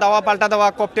দেখতাম পারাম দাওয়া পাল্টা দেওয়া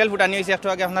ককটেল ফুটানি হয়েছে একটু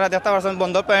আগে আপনারা দেখতে পাচ্ছেন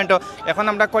বন্দর পয়েন্ট। এখন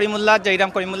আমরা করিমুল্লাহ যাইরাম,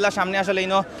 করিমুল্লাহ সামনে আসলে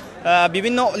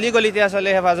বিভিন্ন অলিগলিতে আসলে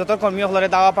হেফাজতের কর্মীসকলরে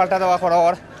দাওয়া পাল্টা দেওয়া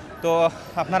করার তো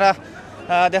আপনারা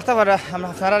দেখতে পারা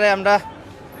আমরা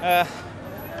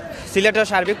সিলেটের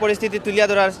সার্বিক পরিস্থিতি তুলিয়া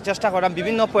ধরার চেষ্টা করাম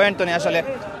বিভিন্ন পয়েন্ট নিয়ে আসলে।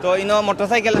 তো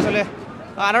মোটরসাইকেল আসলে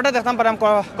আরোটা দেখতাম পারাম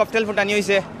ককটেল ফুটানি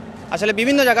হয়েছে আসলে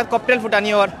বিভিন্ন জায়গাত ককটেল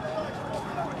ফুটানি হওয়ার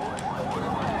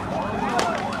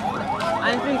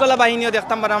আইন শৃঙ্খলা বাহিনীও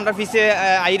দেখতাম পারাম আমরা পিছিয়ে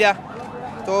আইরা।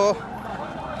 তো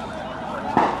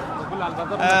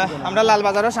আমরা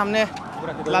লালবাজারের সামনে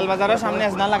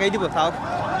না লাগাই দিব তাও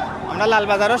আমরা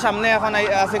লালবাজারের সামনে এখন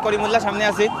আছি, করিমুল্লার সামনে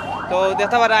আছি। তো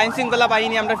দেখতে পারা আইন শৃঙ্খলা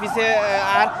বাহিনী আমরা পিছিয়ে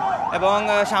আর এবং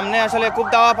সামনে আসলে খুব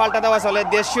দাওয়া পাল্টা দেওয়া চলে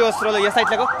দেশীয় অস্ত্র লইয়া সাইড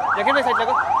লাগো দেখেন ভাই সাইড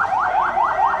লাগো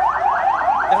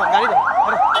দেখো গাড়ি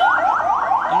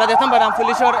আমরা দেখতাম পারাম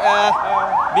পুলিশের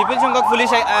বিপুল সংখ্যক পুলিশ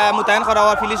মোতায়েন করা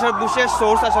হওয়ার পুলিশের বিশেষ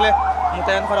সোর্স আসলে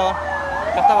মোতায়েন করা হওয়ার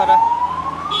দেখতে পারা।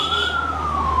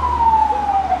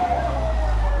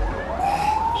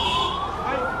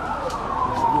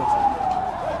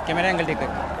 ক্যামেরা অ্যাঙ্গেল ঠিক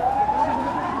থাকে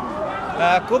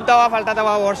খুব দাওয়া পাল্টা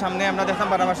দেওয়া ওর সামনে আমরা দেখতাম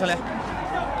পারাম আসলে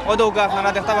ও দৌকা আপনারা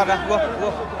দেখতে পারা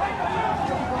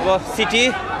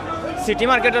সিটি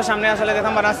মার্কেটের সামনে আসলে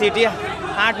দেখতাম পারা সিটি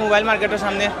হাট মোবাইল মার্কেটের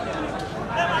সামনে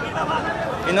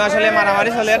আসলে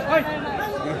মারামারি চলে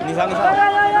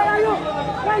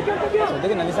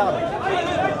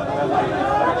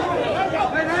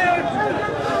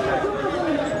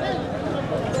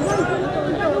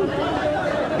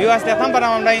ভিউয়ার্স দেখতাম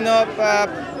পারাম আমরা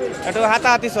একটু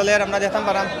হাতাহাতি চলে আর আমরা দেখতাম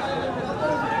পারাম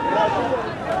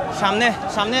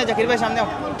সামনে জাকির ভাই সামনে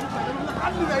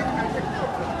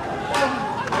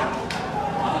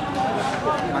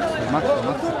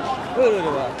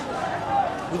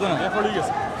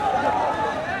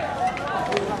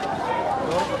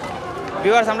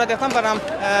ভিউয়ার্স আমরা দেখতাম পারাম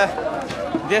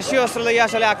দেশীয় অস্ত্র লইয়া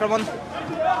আসলে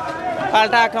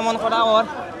পাল্টা আক্রমণ করা ওর।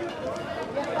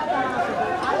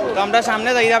 তো আমরা সামনে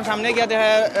যাইলাম, সামনে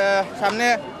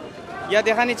গিয়া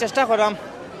দেখানির চেষ্টা করাম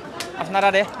আপনারা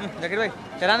জাকির ভাই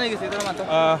হেরান হয়ে গেছে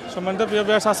সম্মানিত প্রিয়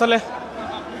ভিউয়ার্স আসলে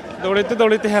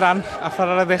দৌড়িতে হেরান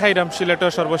আপনারা দেখাইলাম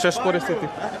সিলেটের সর্বশেষ পরিস্থিতি।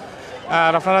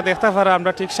 আর আপনারা দেখতে পারেন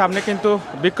আমরা ঠিক সামনে কিন্তু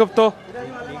বিক্ষুব্ধ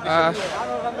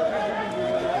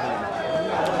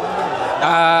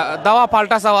দাওয়া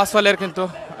পাল্টা চাওয়া চলের কিন্তু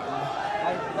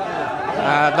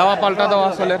দাওয়া পাল্টা দেওয়া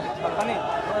চলের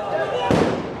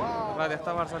আপনারা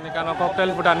দেখতে পাচ্ছেন এখানে ককটেল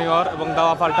ফুটানি হওয়ার এবং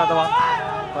দাওয়া পাল্টা দেওয়া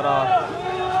করা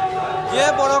যে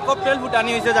বড় ককটেল ফুটানি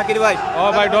হয়েছে জাকির ভাই। ও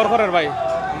ভাই ডর করার ভাই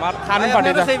আমার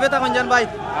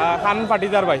খান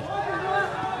পাটিদার ভাই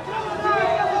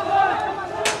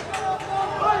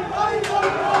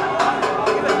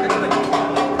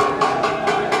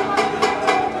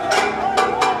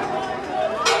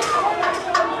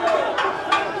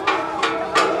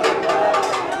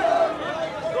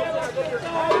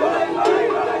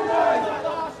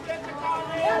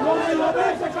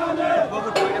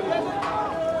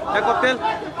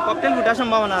ককটেল ফুটার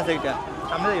সম্ভাবনা আছে এটা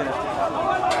সামনে যাই না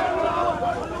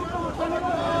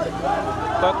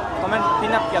কমেন্ট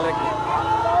পিন আপ কিয়া লাগে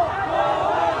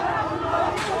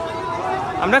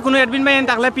আমরা কোনো অ্যাডমিন ভাই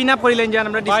থাকলে পিন আপ করিলেন যে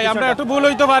আমরা ভাই আমরা একটু ভুল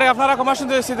হইতে পারে, আপনারা ক্ষমা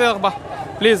সুন্দর এসেছে দেখবা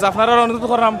প্লিজ, আপনারা অনুরোধ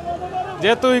করলাম,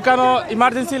 যেহেতু এখানে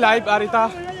ইমার্জেন্সি লাইভ আর এটা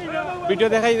ভিডিও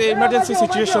দেখাই ইমার্জেন্সি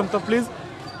সিচুয়েশন, তো প্লিজ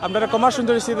আপনারা ক্ষমা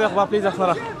সুন্দর এসেছে দেখবা প্লিজ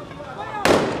আপনারা।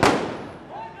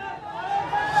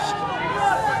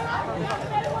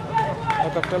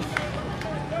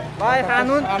 ভাই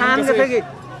কানুন খান গেছে কি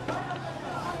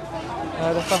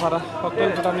দেখতে পারা ককটেল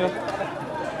ফুটানিও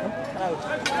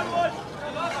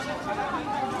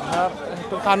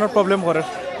একটু কানোর প্রবলেম করে।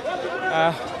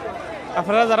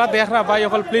 আপনারা যারা দেখরা ভাই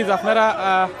অকল প্লিজ আপনারা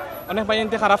অনেক ভাই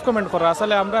এনতে খারাপ কমেন্ট করা,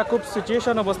 আসলে আমরা খুব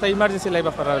সিচুয়েশন অবস্থা ইমার্জেন্সি লাইভ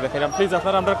আপনারা দেখাইলাম, প্লিজ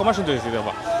আপনারা আমরা ক্ষমা সুন্দর এসেছি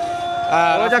দেবা।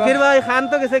 জাকির ভাই খান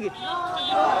তো গেছে কি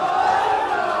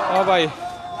ও ভাই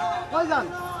কই যান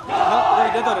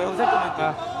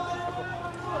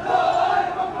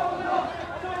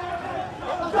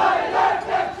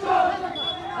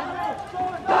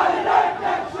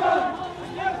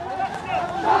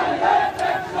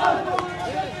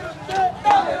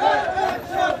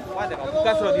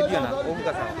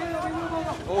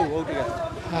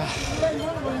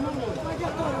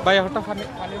ভাই একটা পানি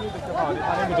দেখতে পাওয়া যায়,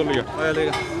 পানি বোতল লইয়া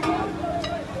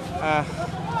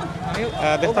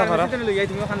দেখতে পারা।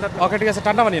 ওকে ঠিক আছে,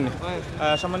 ঠান্ডা পানি নি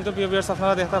সম্মানিত প্রিয় ভিউয়ার্স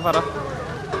আপনারা দেখতে পারা।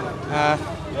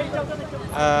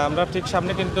 আমরা ঠিক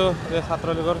সামনে কিন্তু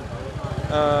ছাত্রলীগের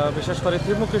বিশেষ করে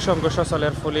ত্রিমুখী সংঘর্ষ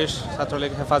চলের, পুলিশ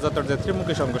ছাত্রলীগ হেফাজতের যে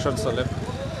ত্রিমুখী সংঘর্ষ চলের,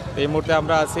 এই মুহূর্তে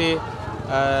আমরা আছি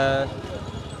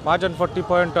মহাজন 40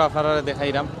 পয়েন্ট আপনারা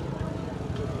দেখাইলাম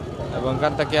এবং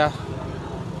গান তাকিয়া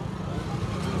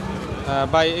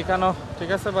ভাই এখানেও ঠিক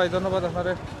আছে ভাই, ধন্যবাদ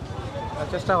আপনাদের,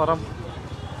 চেষ্টা করাম।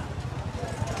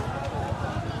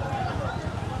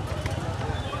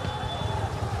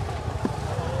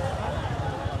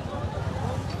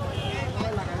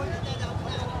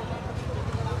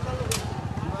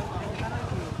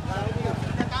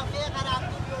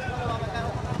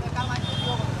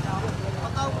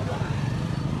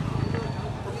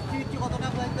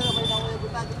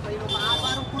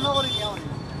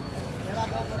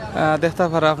 দেখতে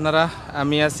পারা আপনারা,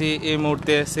 আমি আছি এই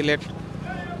মুহূর্তে সিলেট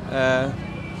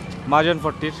মহাজন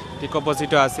 40 ঠিক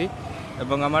অপোজিটে আছি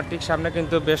এবং আমার ঠিক সামনে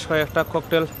কিন্তু বেশ কয়েকটা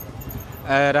ককটেল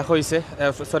রাখা হয়েছে,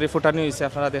 সরি ফুটানি হয়েছে,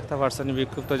 আপনারা দেখতে পাচ্ছেন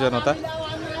বিক্ষুব্ধ জনতা।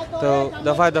 তো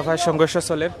দফায় দফায় সংঘর্ষ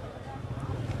চলে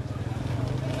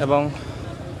এবং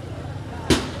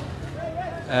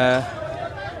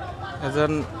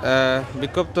এজন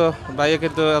বিক্ষুব্ধ ভাইয়ে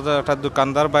কিন্তু একটা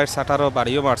দোকানদার বাইর শাটারও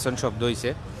বাড়িও মারছেন, শব্দ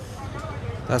হয়েছে।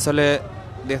 আসলে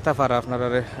দেখতে পারা আপনারা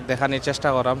দেখানোর চেষ্টা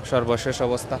করাম সর্বশেষ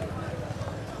অবস্থা।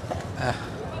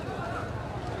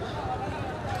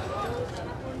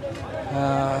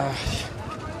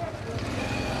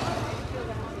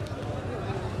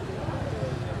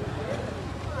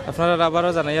 আপনারা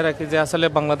আবারও জানাইয়া রাখি যে আসলে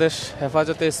বাংলাদেশ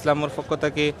হেফাজতে ইসলামের পক্ষ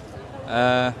থেকে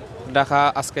ঢাকা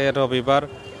আজকে রবিবার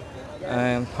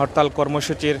হরতাল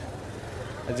কর্মসূচির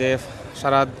যে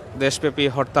সারা দেশব্যাপী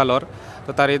হরতালর,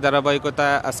 তো তারই ধারাবাহিকতা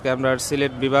আজকে আমরা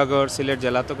সিলেট বিভাগের সিলেট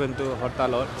জেলাতেও কিন্তু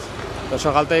হরতাল ওর, তো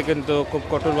সকাল থেকে কিন্তু খুব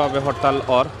কঠোরভাবে হরতাল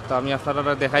ওর। তো আমি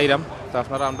আপনারা দেখাইলাম, তো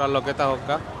আপনারা আমরা লগে তা হোক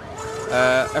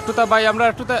একটুটা ভাই, আমরা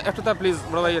একটুটা প্লিজ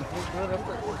বড় ভাই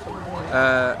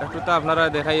একটুটা আপনারা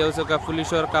দেখাই হচ্ছে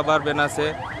পুলিশের কাবার বেন আছে,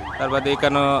 তার বাদে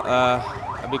এখানে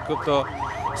বিক্ষুব্ধ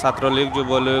ছাত্রলীগ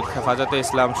যুবলীগ হেফাজতে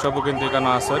ইসলাম সবও কিন্তু এখানে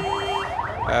আসেন,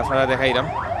 আপনারা দেখাইলাম।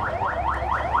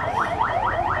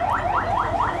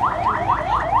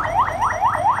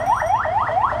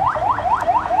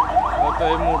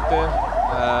 এই মুহূর্তে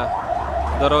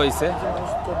ধরা হয়েছে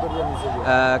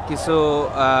কিছু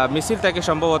মিছিল থেকে,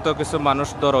 সম্ভবত কিছু মানুষ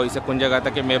ধরা হয়েছে কোন জায়গা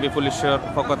থেকে, মেবি পুলিশের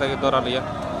পক্ষ থেকে ধরা লিয়া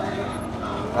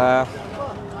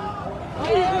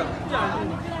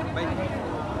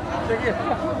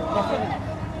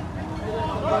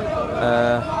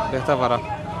দেখতে পারা।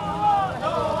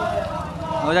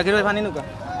 জাকির ভাই পানি নুকা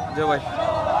যে ভাই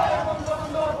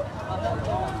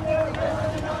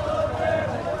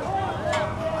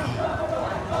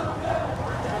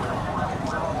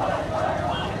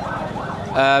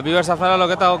ভিউয়ার্স আপনারা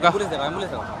লগে তাও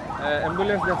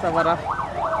অ্যাম্বুলেন্স দেখতে পারা,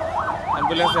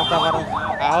 অ্যাম্বুলেন্স দেখতে পারা,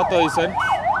 আহত হয়েছেন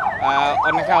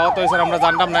অনেকে, আহত হয়েছেন আমরা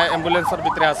জানতাম না অ্যাম্বুলেন্সের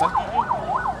ভিতরে আছেন।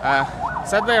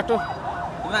 সাইদ ভাই একটু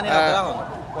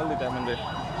কল দিতে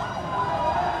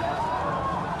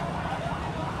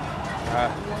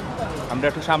আমরা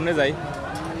একটু সামনে যাই।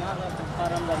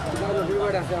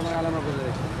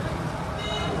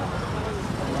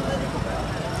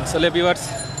 আসলে ভিউয়ার্স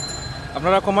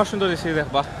আপনারা কমার সুন্দর এসে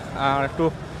দেখবা, আর একটু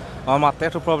আমার মাথায়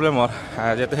একটু প্রবলেম ওর,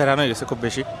 যেহেতু হেরান হয়ে গেছে খুব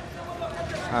বেশি,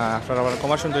 আপনারা আমার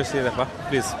কমার সুন্দর এসে দেখবা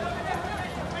প্লিজ।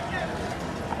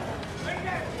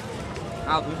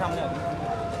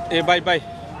 এ বাই বাই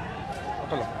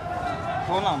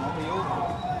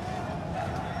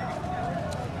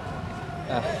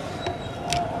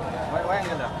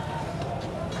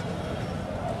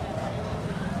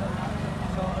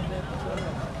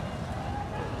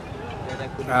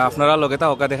আপনারা লগে তা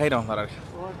ওকা দেখাই না আপনারা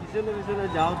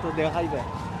যাও তো দেখাই যায়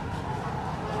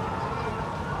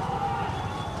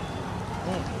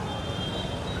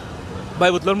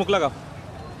ভাই বুতলোর মুখ লাগাও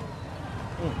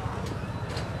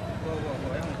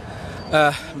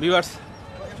ভিউয়ার্স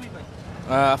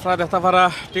আপনারা দেখতে পারা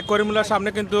ঠিক করিমুলার সামনে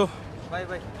কিন্তু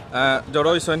জড়ো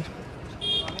হয়েছেন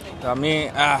তো আমি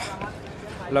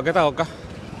লগে তা ওকা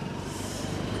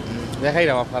দেখাই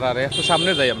রাম আপনারা একটু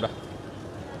সামনে যাই আমরা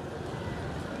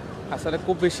আসলে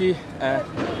খুব বেশি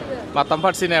পাতাম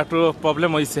পারছি না একটু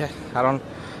প্রবলেম হয়েছে কারণ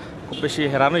খুব বেশি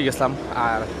হেরান হয়ে গেছিলাম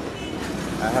আর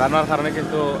হেরানোর কারণে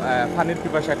কিন্তু পানির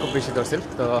পিপাসা খুব বেশি ধরছিল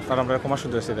তো আপনারা আমরা কমার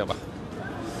সুন্দর হয়েছে দেবা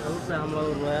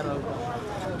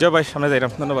জয় ভাই সামনে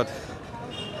যাইলাম ধন্যবাদ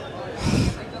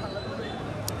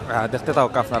দেখতে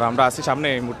থাক আপনারা আমরা আছি সামনে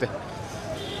এই মুহূর্তে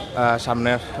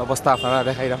সামনের অবস্থা আপনারা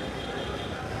দেখাইলাম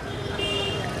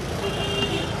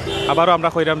আবারও আমরা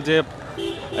কইলাম যে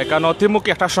এখানে অতিমুখী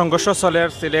একটা সংঘর্ষ চলে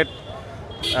সিলেট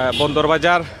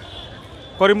বন্দরবাজার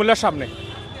করিমুল্লার সামনে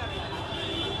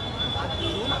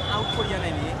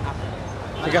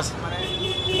ঠিক আছে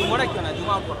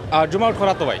জুম আউট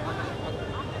করা তো ভাই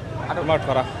জুম আউট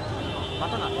করা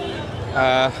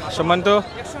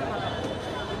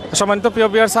সম্মানিত প্রিয়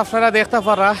ভিউয়ার্স আপনারা দেখতে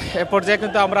পারা এ পর্যায়ে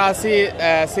কিন্তু আমরা আছি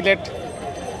সিলেট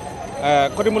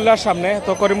করিমুল্লার সামনে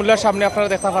তো করিমুল্লার সামনে আপনারা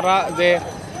দেখতে পারা যে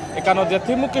এখানে যে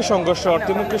ত্রিমুখী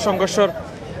সংঘর্ষর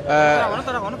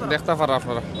দেখতে পারা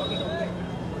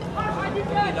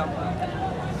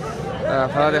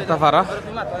আপনারা দেখতে পারা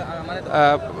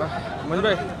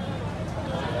ভাই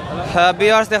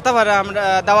ভিউয়ার্স দেখতে পারা আমরা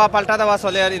দাওয়া পাল্টা দাওয়া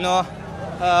চলে আর ইনো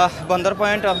বন্দর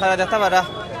পয়েন্ট আপনারা দেখতে পারা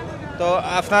তো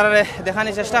আপনারা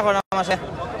দেখানোর চেষ্টা করাম আছে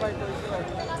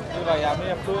আমি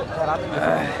একটু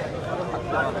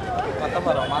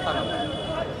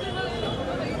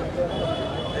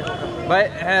ভাই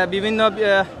হ্যাঁ বিভিন্ন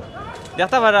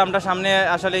দেখতে পারা আমরা সামনে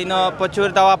আসলে ইনো প্রচুর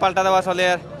দাওয়া পাল্টা দেওয়া চলে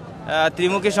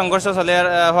ত্রিমুখী সংঘর্ষ চলে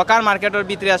হকার মার্কেটের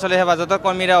ভিতরে আসলে হেফাজতের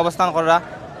কর্মীরা অবস্থান করা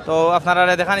তো আপনারা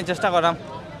দেখানোর চেষ্টা করাম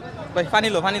ভাই পানি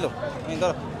লো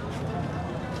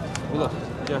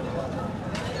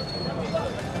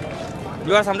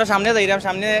আমরা সামনে যাইলাম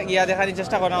সামনে গিয়া দেখানোর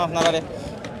চেষ্টা করাম আপনারা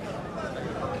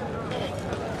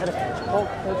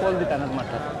কল দিতা না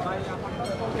তোমারটা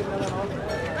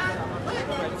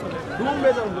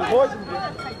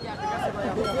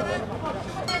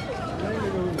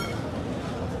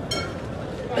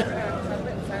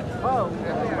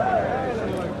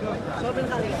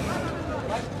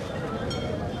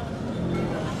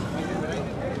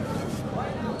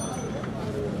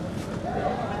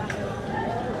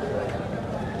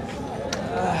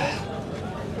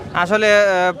আসলে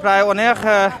প্রায় অনেক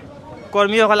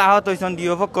কর্মী সকল আহত হয়েছেন দুই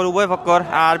পক্ষর উভয় পক্ষর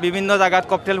আর বিভিন্ন জায়গাত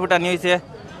ককটেল ফুটানি হয়েছে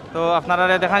তো আপনারা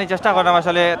দেখানোর চেষ্টা করাম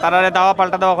আসলে তারা দাওয়া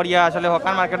পাল্টা দেওয়া করিয়া আসলে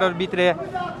হকার মার্কেটের ভিতরে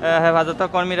হেফাজতের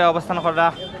কর্মীরা অবস্থান করা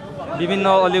বিভিন্ন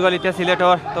অলিগলিতে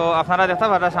সিলেটর তো আপনারা দেখতে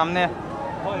পারা সামনে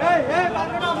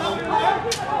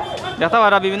দেখতে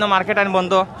পারা বিভিন্ন মার্কেট আইন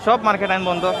বন্ধ সব মার্কেট আইন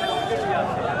বন্ধ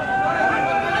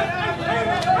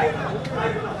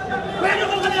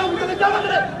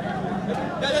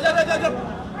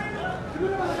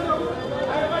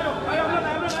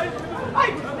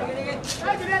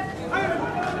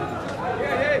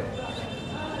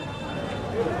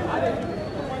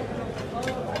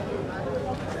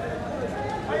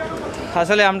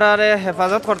আসলে আমরা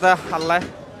হেফাজত করতে আল্লাহ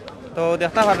তো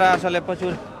দেখতে পারা আসলে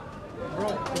প্রচুর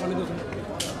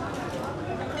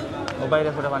বাইরে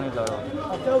ফুটে পানি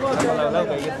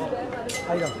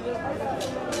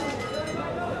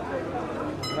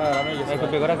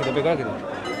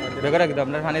বেগরা কিন্তু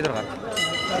আপনার পানি দরকার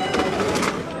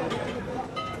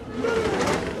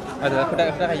আচ্ছা ফুটা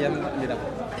একটা খাইয়া দিলাম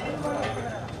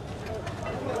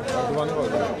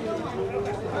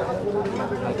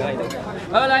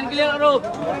লাইন ক্লিয়ার করো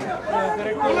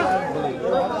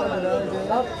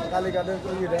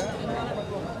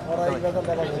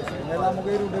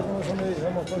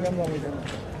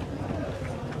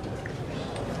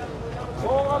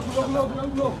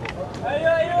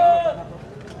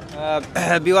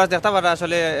ভিউয়ার্স দেখতে পারা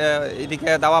আসলে এদিকে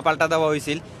দাওয়া পাল্টা দেওয়া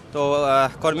হয়েছিল তো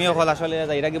কর্মীসকল আসলে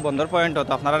যাইরা কি বন্দর পয়েন্ট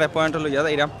তো আপনারা পয়েন্ট লইয়া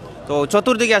যাইরাম তো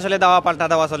চতুর্দিকে আসলে দাওয়া পাল্টা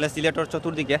দেওয়া চলে সিলেটের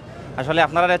চতুর্দিকে আসলে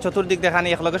আপনারা চতুর্দিক দেখানি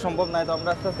একলগে সম্ভব নয় তো আমরা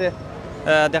আস্তে আস্তে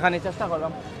দেখানোর চেষ্টা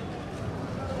করলাম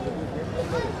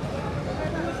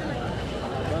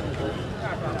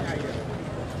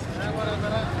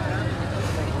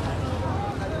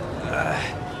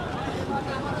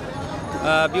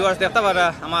ভিউয়ার্স দেখতে পারা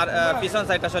আমার পিছন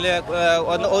সাইড আসলে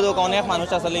অনেক মানুষ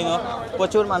আসলে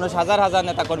প্রচুর মানুষ হাজার হাজার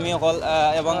নেতাকর্মী সকল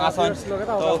এবং আসন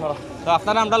তো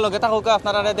আপনারা আমরা লগে থাকুক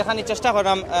আপনারা দেখানোর চেষ্টা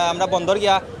করলাম আমরা বন্দর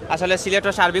গিয়া আসলে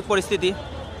সিলেটের সার্বিক পরিস্থিতি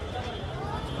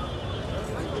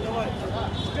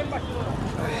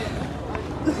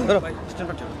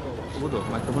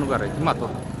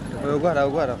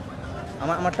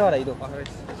আমারটা হারাই দো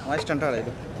আমার স্ট্যান্ডটা হারাই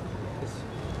দো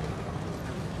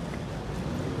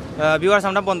ভিউয়ার্স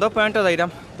আমরা বন্ধ পয়েন্টে যাইলাম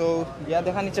তো গিয়া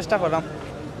দেখানোর চেষ্টা করলাম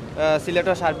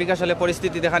সিলেটের সার্বিক আসলে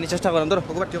পরিস্থিতি দেখানোর চেষ্টা করলাম ধরো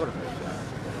ভগবান করো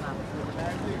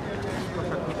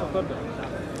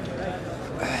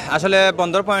আসলে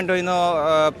বন্দর পয়েন্ট হইন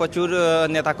প্রচুর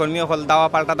নেতাকর্মী সকল দাওয়া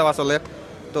পাল্টা দেওয়া চলে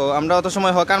তো আমরা অত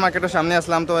সময় হকার মার্কেটের সামনে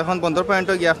আসলাম তো এখন বন্দর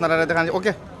পয়েন্টে গিয়ে আপনারা দেখান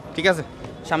ওকে ঠিক আছে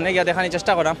সামনে গিয়া দেখানোর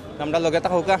চেষ্টা করাম আমরা লগে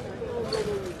থাকুকা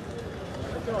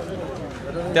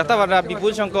দেখতে পারা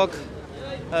বিপুল সংখ্যক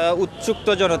উৎসুক্ত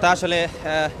জনতা আসলে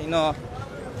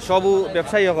সবু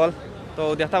ব্যবসায়ী সকল তো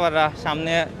দেখতে পারা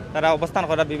সামনে তারা অবস্থান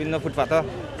করা বিভিন্ন ফুটপাথ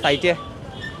সাইটে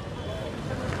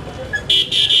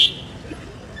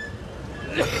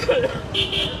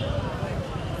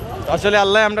আসলে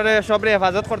আল্লাহ আমরা সবরে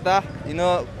হেফাজত করতা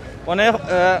অনেক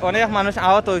অনেক মানুষ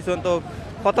আহত হয়েছেন তো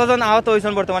কতজন আহত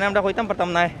হয়েছেন বর্তমানে আমরা কইতাম পারতাম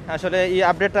না আসলে এই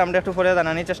আপডেটটা আমরা একটু পরে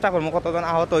জানানোর চেষ্টা করবো কতজন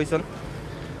আহত হয়েছেন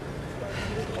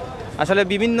আসলে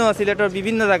বিভিন্ন সিলেটের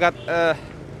বিভিন্ন জায়গাত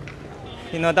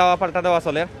দাওয়া পাল্টা দেওয়া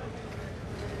চলে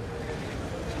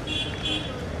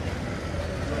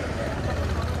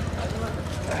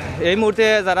এই মুহূর্তে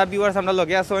যারা ভিউয়ার্স আমরা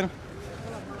লগে আছেন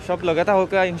সব লগে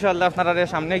থাকুক ইনশাআল্লাহ আপনারা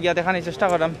সামনে গিয়া দেখানোর চেষ্টা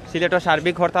করলাম সিলেটের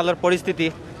সার্বিক হরতালের পরিস্থিতি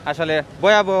আসলে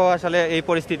ভয়াবহ আসলে এই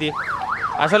পরিস্থিতি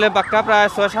আসলে বাক্কা প্রায়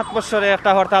 ৬-৭ বছরে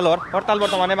একটা হরতাল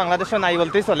বর্তমানে বাংলাদেশে নাই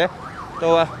বলতেই চলে তো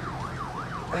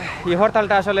এই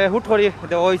হরতালটা আসলে হুট করে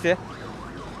দেওয়া হয়েছে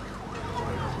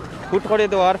হুট করে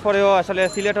দেওয়ার পরেও আসলে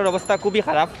সিলেটের অবস্থা খুবই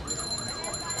খারাপ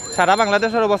সারা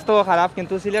বাংলাদেশের অবস্থাও খারাপ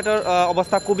কিন্তু সিলেটের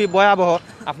অবস্থা খুবই ভয়াবহ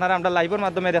আপনারা আমরা লাইভের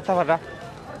মাধ্যমে দেখতে পারা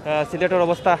সিলেটের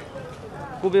অবস্থা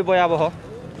খুবই ভয়াবহ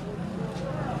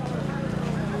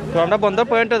তো আমরা বন্দর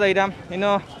পয়েন্টে যাইলাম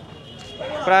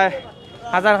প্রায়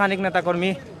হাজার খানিক নেতাকর্মী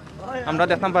আমরা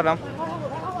দেখতাম পারলাম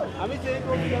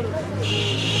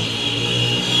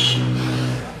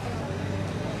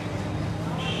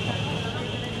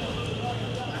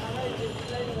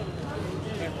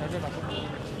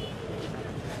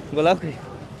গোলাপি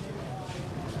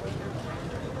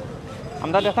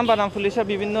আমরা দেখতাম পারলাম পুলিশের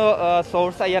বিভিন্ন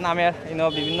সোর্স আইয়া নামের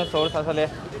বিভিন্ন সোর্স আসলে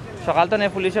সকাল তো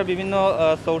পুলিশের বিভিন্ন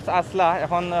সোর্স আসলা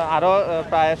এখন আরও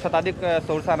প্রায় শতাধিক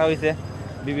সোর্স আনা হয়েছে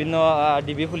বিভিন্ন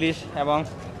ডিবি পুলিশ এবং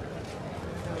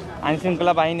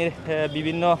আইনশৃঙ্খলা বাহিনীর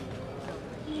বিভিন্ন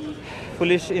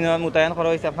পুলিশ মোতায়েন করা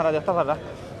হয়েছে আপনারা দেখতে পারা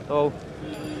তো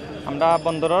আমরা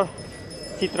বন্দরের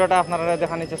চিত্রটা আপনারা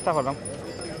দেখানোর চেষ্টা করলাম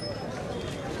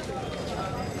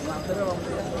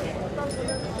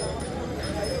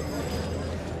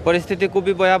পরিস্থিতি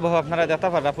খুবই ভয়াবহ আপনারা দেখতে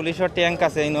পারা পুলিশের ট্যাঙ্ক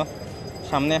আছে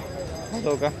সামনে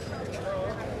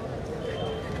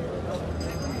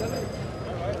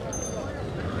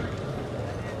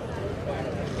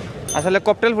আসলে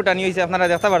ককটেল ফুটানি হয়েছে আপনারা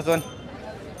দেখতে পারছেন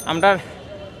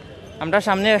আমরা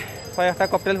সামনে কয়েকটা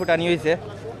ককটেল ফুটানি হয়েছে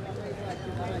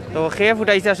তো খেয়ে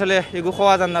ফুটাইছে আসলে এগুলো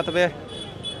খাওয়া যান না তবে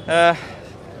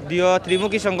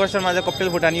ত্রিমুখী সংঘর্ষের মাঝে ককটেল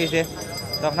ফুটানি হয়েছে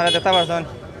তো আপনারা দেখতে পারছেন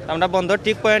আমরা বন্দর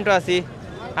ঠিক পয়েন্টও আছি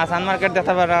হাসান মার্কেট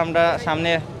দেখতে পারা আমরা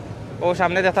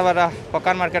সামনে দেখতে পারা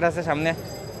পকার মার্কেট আছে সামনে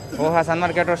হাসান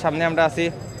মার্কেটের সামনে আমরা আছি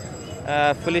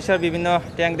পুলিশের বিভিন্ন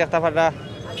ট্যাঙ্ক দেখতে পারা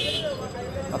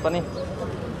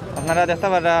আপনারা দেখতে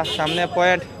পারা সামনে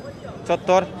পয়েন্ট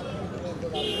চত্বর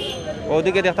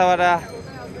ওদিকে দেখতে পারা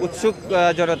উৎসুক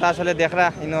জনতা আসলে দেখরা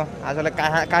আসলে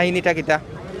কাহিনীটা কিতা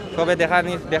সবে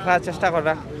দেখার চেষ্টা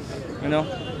করা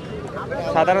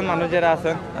সাধারণ মানুষ যারা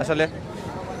আছেন আসলে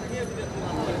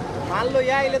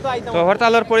তো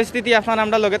হরতালের পরিস্থিতি আপনার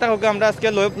আমরা লগে থাকুক আমরা আজকে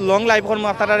লং লাইভ করবো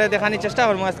আপনারা দেখানোর চেষ্টা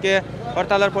করবো আজকে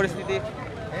হরতালের পরিস্থিতি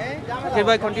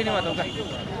ভাই কন্টিনিউ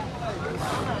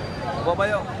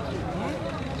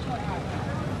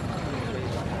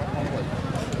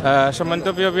সম্মানিত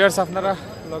প্রিয় ভিউয়ার্স আপনারা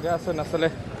লগে আছেন আসলে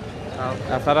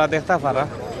আপনারা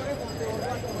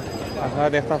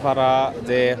দেখতে পারা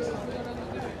যে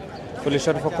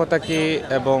পুলিশের পক্ষ থেকে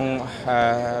এবং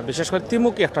বিশেষ করে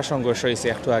ত্রিমুখী একটা সংঘর্ষ হয়েছে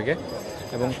একটু আগে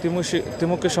এবং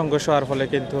ত্রিমুখী সংঘর্ষ হওয়ার ফলে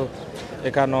কিন্তু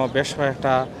এখানেও বেশ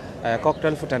কয়েকটা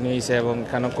ককটেল ফুটানি হয়েছে এবং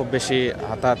এখানে খুব বেশি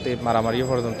হাতাহাতি মারামারি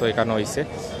পর্যন্ত এখানে হয়েছে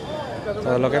তো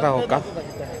লগে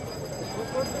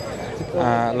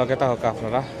থাকা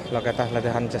আপনারা লগে থাকলে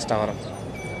দেখানোর চেষ্টা করেন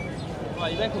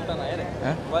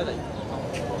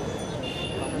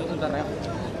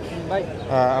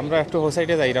আমরা একটু হো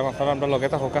সাইডে যাইরাম, আপনারা আমরা লগে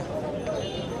থাকা,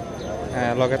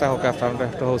 হ্যাঁ লগে থাকা, আপনারা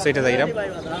একটু হো সাইডে যাইরাম।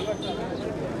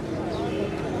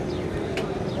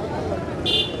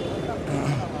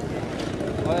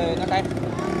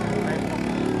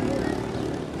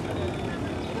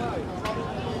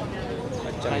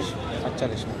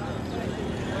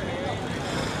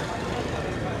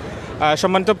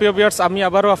 সম্মানিত প্রিয় ভিউয়ার্স, আমি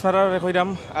আবারও আপনারা কইরাম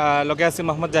লগে আছি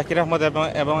মোহাম্মদ জাকির আহমদ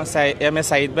এবং এম এ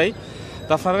সাইদ ভাই।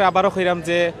 তো আপনারা আবারও কইরাম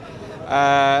যে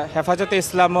হেফাজতে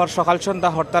ইসলামর সকাল সন্ধ্যা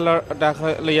হরতাল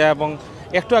লইয়া, এবং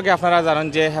একটু আগে আপনারা জানেন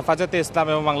যে হেফাজতে ইসলাম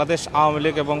এবং বাংলাদেশ আওয়ামী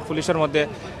লীগ এবং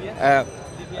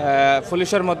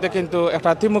পুলিশের মধ্যে কিন্তু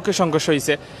একটা ত্রিমুখী সংঘর্ষ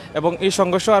হয়েছে, এবং এই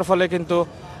সংঘর্ষ হওয়ার ফলে কিন্তু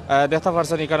দেখতে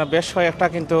পারছেন এখানে বেশ কয়েকটা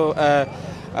কিন্তু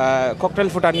ককটেল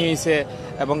ফুটানি হয়েছে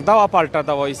এবং দাওয়া পাল্টা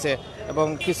দেওয়া হয়েছে এবং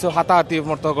কিছু হাতাহাতির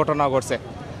মতো ঘটনা ঘটছে।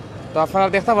 তো আপনারা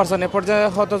দেখতে পাচ্ছেন এ পর্যায়ে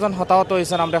কতজন হতাহত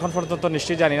হয়েছেন আমরা এখন পর্যন্ত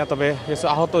নিশ্চয়ই জানি না, তবে কিছু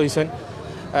আহত হয়েছেন।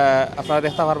 আপনারা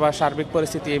দেখতে পারবা সার্বিক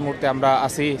পরিস্থিতি এই মুহূর্তে আমরা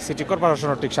আছি সিটি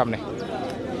কর্পোরেশনের ঠিক সামনে।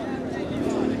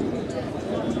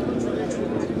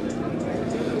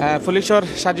 পুলিশের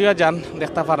সাজিয়া যান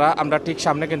দেখতে পারা আমরা ঠিক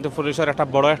সামনে, কিন্তু পুলিশের একটা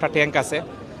বড় একটা ট্যাঙ্ক আছে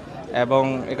এবং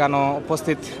এখানে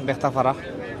উপস্থিত দেখতে পারা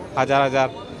হাজার হাজার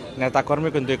নেতাকর্মী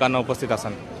কিন্তু এখানে উপস্থিত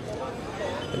আছেন।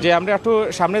 যে আমরা একটু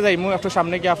সামনে যাইমু, একটু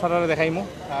সামনে গিয়ে আপনারা দেখাইমু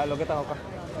লগে থাকা।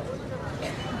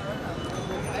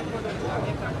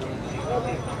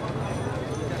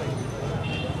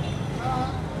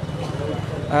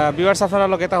 ভিউয়ার্স আপনারা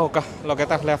লগে থাকা, লগে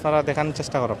থাকলে আপনারা দেখানোর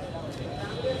চেষ্টা করো।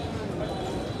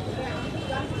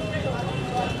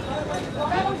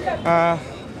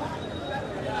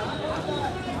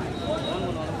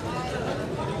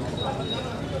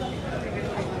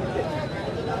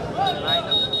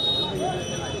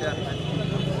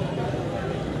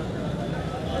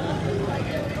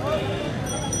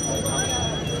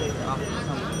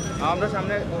 আমরা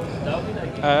সামনে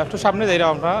একটু সামনে যাই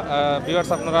আমরা ভিউয়ার্স,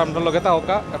 আপনারা আমরা লগে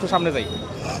থাকা একটু সামনে যাই,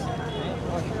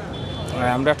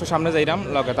 আমরা একটু সামনে যাইরাম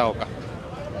লগে থাকা,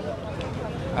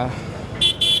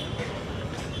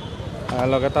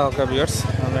 লগে থাকা ভিউয়ার্স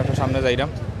আমরা একটু সামনে যাইরাম।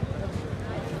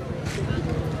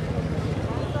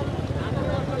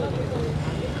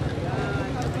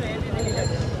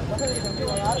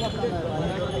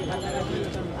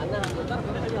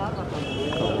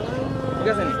 ঠিক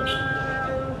আছে নি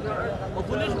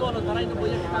পুলিশ বলো তারাই তো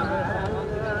বলে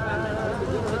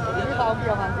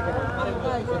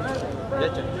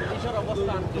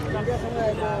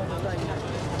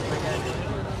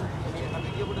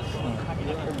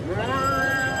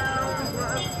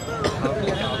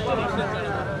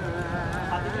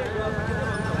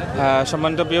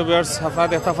সম্মানিত প্রিয় ভিউয়ার্স, আপনারা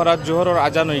দেখতে পারা জোহরের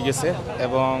আজান হয়ে গেছে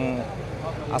এবং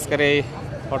আজকের এই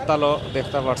হরতালও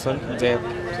দেখতে পারছেন যে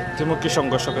ত্রিমুখী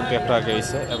সংঘর্ষ কিন্তু একটু আগে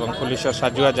হয়েছে এবং পুলিশের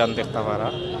সাজুয়া যান দেখতে পারা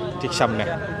ঠিক সামনে।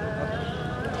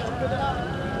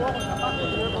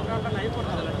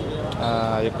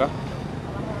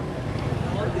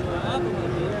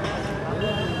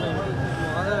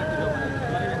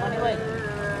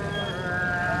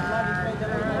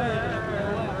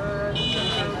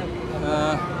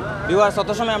 ভিউয়ার্স,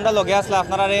 অত সময় আমরা লগে আসলাম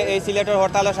আপনারা এই সিলেটের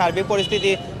হরতালের সার্বিক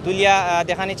পরিস্থিতি তুলিয়া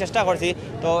দেখানোর চেষ্টা করছি।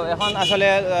 তো এখন আসলে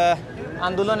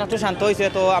আন্দোলন একটু শান্ত হয়েছে,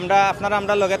 তো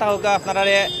আমরা লগে থাকুক, আপনারা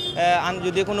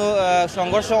যদি কোনো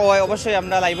সংঘর্ষ হয় অবশ্যই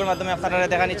আমরা লাইভের মাধ্যমে আপনারা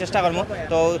দেখানোর চেষ্টা করবো।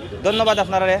 তো ধন্যবাদ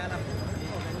আপনারা।